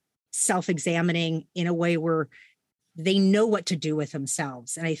self-examining in a way where they know what to do with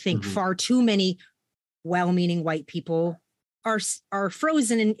themselves. And I think far too many well-meaning white people are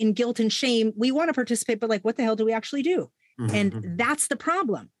frozen in guilt and shame. We want to participate, but like, what the hell do we actually do? And that's the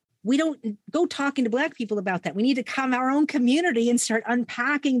problem. We don't go talking to Black people about that. We need to come our own community and start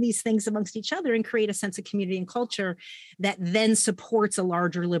unpacking these things amongst each other and create a sense of community and culture that then supports a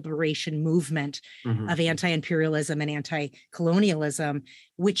larger liberation movement of anti-imperialism and anti-colonialism,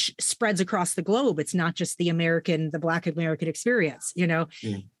 which spreads across the globe. It's not just the Black American experience, you know?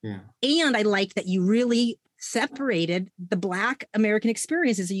 And I like that you really separated the Black American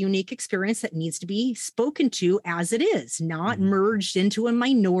experience as a unique experience that needs to be spoken to as it is, not merged into a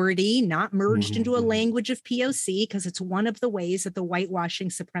minority, not merged into a language of POC, because it's one of the ways that the whitewashing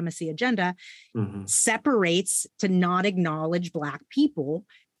supremacy agenda separates to not acknowledge Black people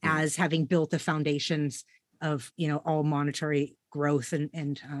as having built the foundations of, you know, all monetary growth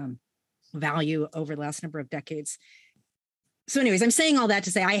and value over the last number of decades. So anyways, I'm saying all that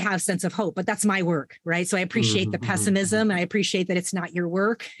to say I have sense of hope, but that's my work, right? So I appreciate the pessimism and I appreciate that it's not your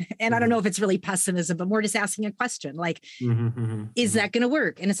work. And I don't know if it's really pessimism, but more just asking a question like, is that going to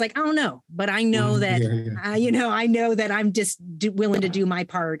work? And it's like, I don't know, but I know that, I know that I'm just willing to do my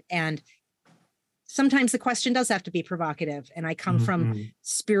part. And sometimes the question does have to be provocative. And I come from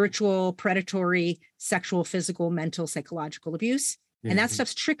spiritual, predatory, sexual, physical, mental, psychological abuse. And that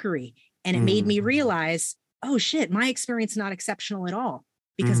stuff's trickery. And it made me realize, oh shit, my experience is not exceptional at all,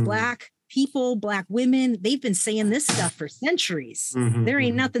 because Black people, Black women, they've been saying this stuff for centuries. There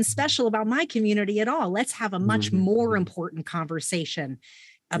ain't nothing special about my community at all. Let's have a much more important conversation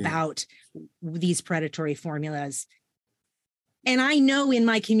about these predatory formulas. And I know in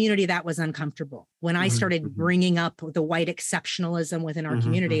my community that was uncomfortable. When I started bringing up the white exceptionalism within our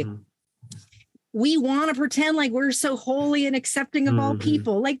community, we want to pretend like we're so holy and accepting of all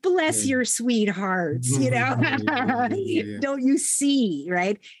people. Like, bless your sweethearts, you know, don't you see,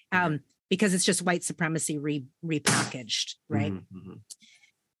 right? Because it's just white supremacy repackaged, right?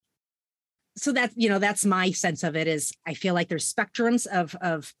 So that, you know, that's my sense of it. Is I feel like there's spectrums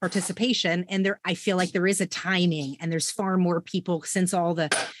of participation, and I feel like there is a timing, and there's far more people since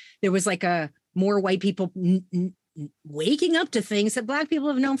there was like more white people waking up to things that Black people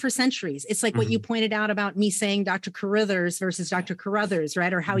have known for centuries. It's like what you pointed out about me saying Dr. Carruthers versus Dr. Carruthers,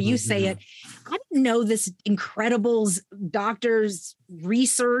 right? Or how you say it. I didn't know this incredible doctor's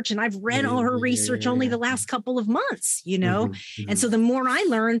research, and I've read all her research only the last couple of months, you know? And so the more I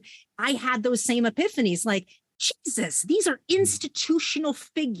learn, I had those same epiphanies, like, Jesus, these are institutional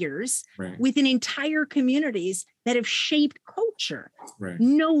figures within entire communities that have shaped culture.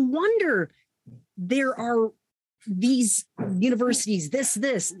 No wonder there are these universities,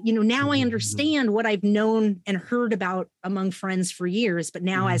 this, you know, now I understand what I've known and heard about among friends for years. But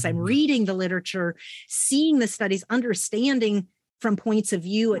now as I'm reading the literature, seeing the studies, understanding from points of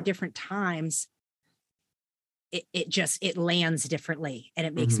view at different times, it lands differently. And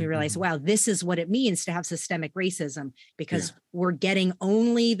it makes me realize, wow, this is what it means to have systemic racism, because we're getting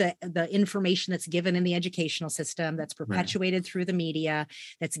only the information that's given in the educational system, that's perpetuated through the media,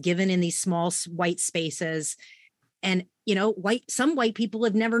 that's given in these small white spaces. And, you know, some white people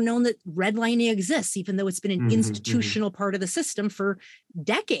have never known that redlining exists, even though it's been an institutional part of the system for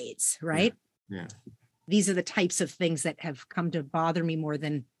decades, right? These are the types of things that have come to bother me more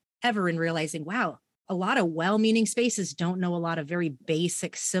than ever, in realizing, wow, a lot of well-meaning spaces don't know a lot of very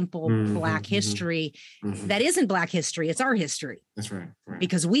basic, simple Black history that isn't Black history. It's our history. That's right.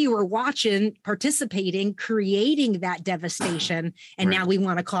 Because we were watching, participating, creating that devastation, and now we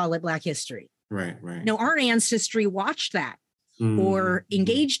want to call it Black history. No, our ancestry watched that or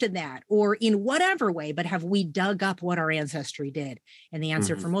engaged in that or in whatever way, but have we dug up what our ancestry did? And the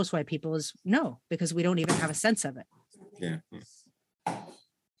answer for most white people is no, because we don't even have a sense of it.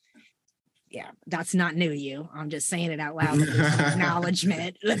 Yeah, that's not new to you. I'm just saying it out loud.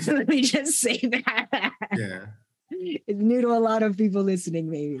 Acknowledgement. Let me just say that. It's new to a lot of people listening,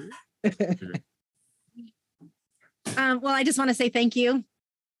 maybe. Well, I just want to say thank you.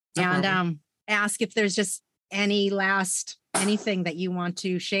 And ask if there's just any last anything that you want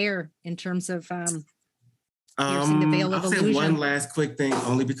to share in terms of piercing the veil of I'll illusion? say one last quick thing,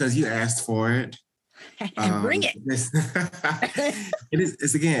 only because you asked for it. Bring it. It's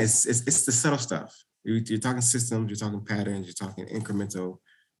the subtle stuff. You're talking systems, you're talking patterns, you're talking incremental.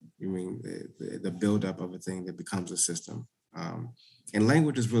 You mean the buildup of a thing that becomes a system. And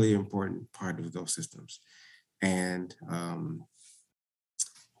language is really an important part of those systems. And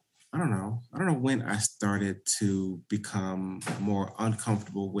I don't know when I started to become more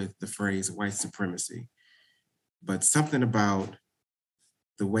uncomfortable with the phrase white supremacy, but something about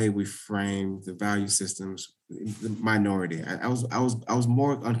the way we frame the value systems, the minority. I was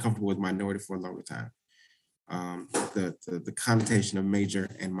more uncomfortable with minority for a longer time. The connotation of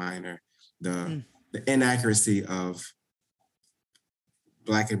major and minor, the inaccuracy of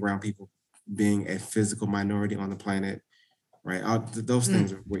Black and brown people being a physical minority on the planet, right? Those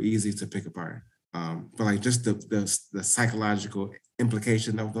things were easy to pick apart. But like just the psychological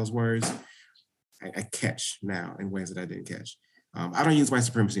implication of those words, I catch now in ways that I didn't catch. I don't use white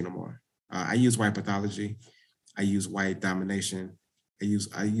supremacy no more. I use white pathology. I use white domination. I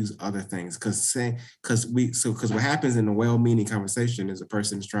use other things because what happens in a well-meaning conversation is a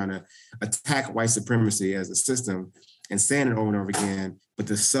person is trying to attack white supremacy as a system and saying it over and over again, but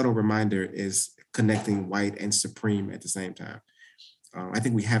the subtle reminder is connecting white and supreme at the same time. I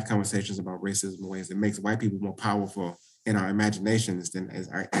think we have conversations about racism in ways that makes white people more powerful in our imaginations than is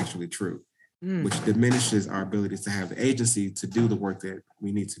actually true, which diminishes our ability to have the agency to do the work that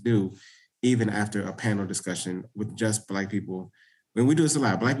we need to do, even after a panel discussion with just Black people. When we do this a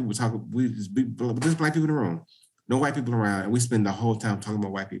lot, Black people talk, just Black people in the room, no white people around, and we spend the whole time talking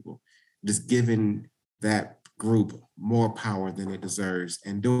about white people, just giving that group more power than it deserves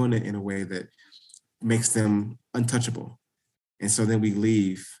and doing it in a way that makes them untouchable. And so then we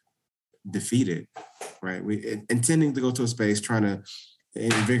leave defeated, right? We intending to go to a space, trying to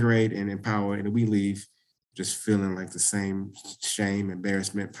invigorate and empower, and we leave just feeling like the same shame,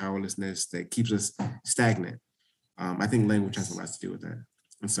 embarrassment, powerlessness that keeps us stagnant. I think language has a lot to do with that.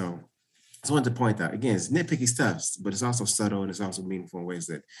 And so I just wanted to point out, again, it's nitpicky stuff, but it's also subtle and it's also meaningful in ways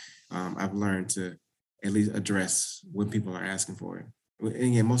that I've learned to at least address when people are asking for it. And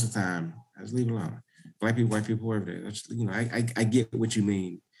again, most of the time, I just leave it alone. Black people, white people, whoever it is, I get what you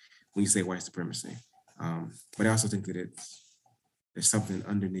mean when you say white supremacy. But I also think that there's something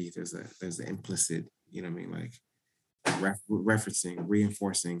underneath. There's an implicit, like referencing,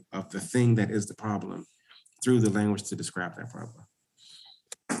 reinforcing of the thing that is the problem through the language to describe that problem.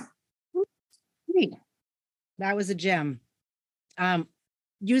 Great. That was a gem.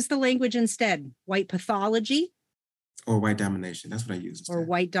 Use the language instead. White pathology. Or white domination. That's what I use instead. Or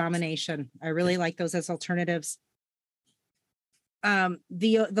white domination. I really like those as alternatives.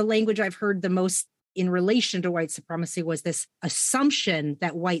 The language I've heard the most in relation to white supremacy was this assumption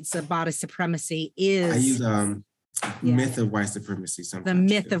that white body supremacy is. I use myth of white supremacy sometimes. The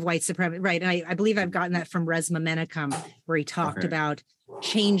myth of white supremacy, right? And I believe I've gotten that from Resma Menachem, where he talked about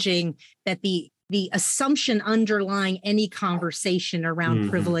changing that the assumption underlying any conversation around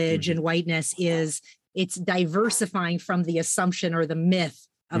privilege and whiteness is it's diversifying from the assumption or the myth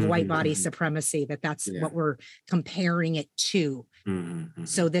of white body supremacy, that's what we're comparing it to.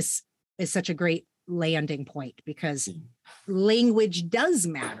 So this is such a great landing point because language does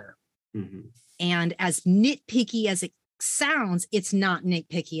matter. And as nitpicky as it sounds, it's not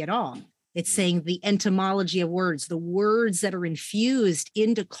nitpicky at all. It's saying the etymology of words, the words that are infused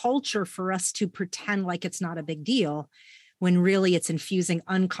into culture for us to pretend like it's not a big deal, when really it's infusing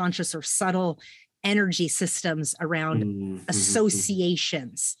unconscious or subtle energy systems around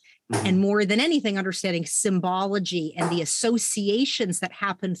associations. And more than anything, understanding symbology and the associations that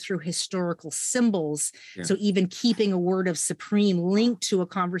happen through historical symbols. So even keeping a word of supreme linked to a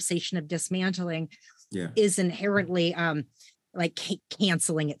conversation of dismantling is inherently like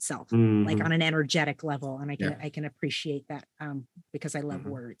canceling itself, like on an energetic level. And I can appreciate that because I love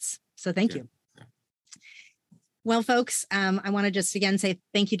words. So thank you. Well, folks, I want to just again say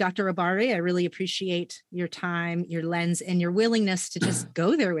thank you, Dr. Rabari. I really appreciate your time, your lens, and your willingness to just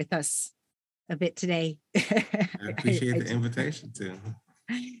go there with us a bit today. I appreciate the invitation too.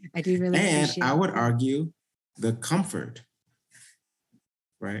 I do really appreciate it. And I would argue the comfort,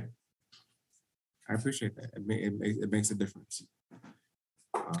 right? I appreciate that. It makes a difference.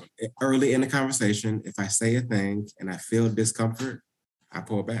 Early in the conversation, if I say a thing and I feel discomfort, I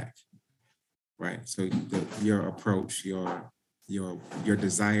pull back. Right. So your approach, your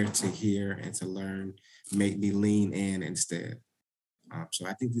desire to hear and to learn make me lean in instead. So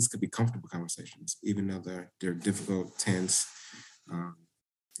I think these could be comfortable conversations, even though they're difficult, tense.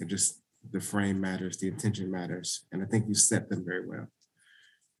 the frame matters, the intention matters. And I think you set them very well.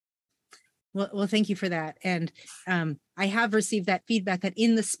 Well, thank you for that. And I have received that feedback that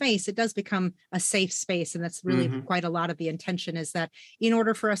in the space, it does become a safe space. And that's really quite a lot of the intention, is that in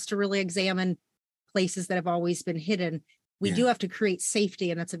order for us to really examine places that have always been hidden, we do have to create safety.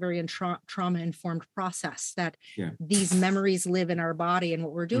 And that's a very trauma-informed process, that these memories live in our body. And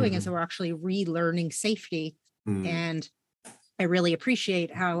what we're doing is we're actually relearning safety. And I really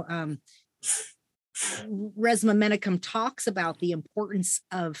appreciate how Resmaa Menakem talks about the importance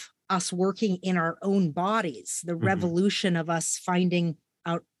of us working in our own bodies, the revolution of us finding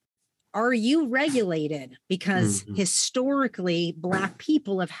out, are you regulated? Because historically, Black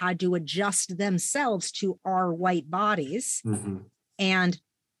people have had to adjust themselves to our white bodies. And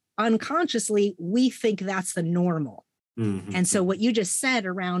unconsciously, we think that's the normal. And so what you just said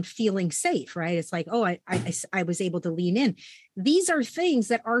around feeling safe, right? It's like, oh, I was able to lean in. These are things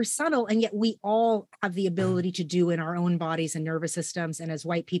that are subtle, and yet we all have the ability to do in our own bodies and nervous systems. And as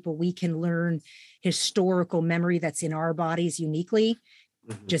white people, we can learn historical memory that's in our bodies uniquely,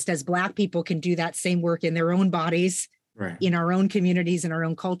 just as Black people can do that same work in their own bodies, in our own communities and our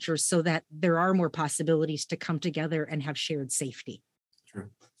own cultures, so that there are more possibilities to come together and have shared safety. True.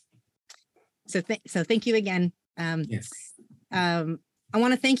 So thank you again. I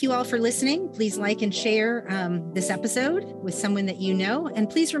want to thank you all for listening. Please like and share this episode with someone that you know. And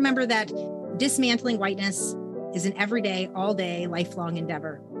please remember that dismantling whiteness is an everyday, all day, lifelong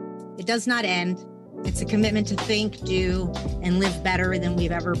endeavor. It does not end. It's a commitment to think, do, and live better than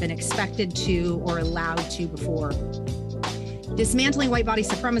we've ever been expected to or allowed to before. Dismantling white body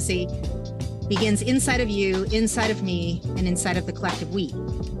supremacy begins inside of you, inside of me, and inside of the collective we,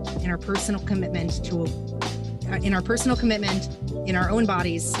 in our personal commitment in our own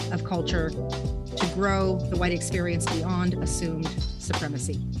bodies of culture to grow the white experience beyond assumed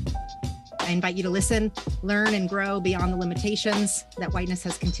supremacy. I invite you to listen, learn, and grow beyond the limitations that whiteness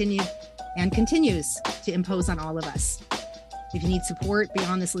has continued and continues to impose on all of us. If you need support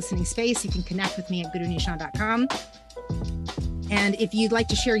beyond this listening space, you can connect with me at gurunishan.com. And if you'd like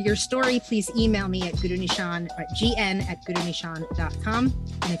to share your story, please email me at gn@gurunishan.com.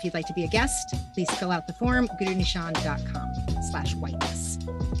 And if you'd like to be a guest, please fill out the form, gurunishan.com/whiteness.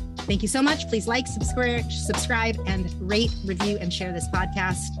 Thank you so much. Please like, subscribe, and rate, review, and share this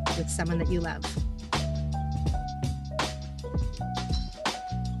podcast with someone that you love.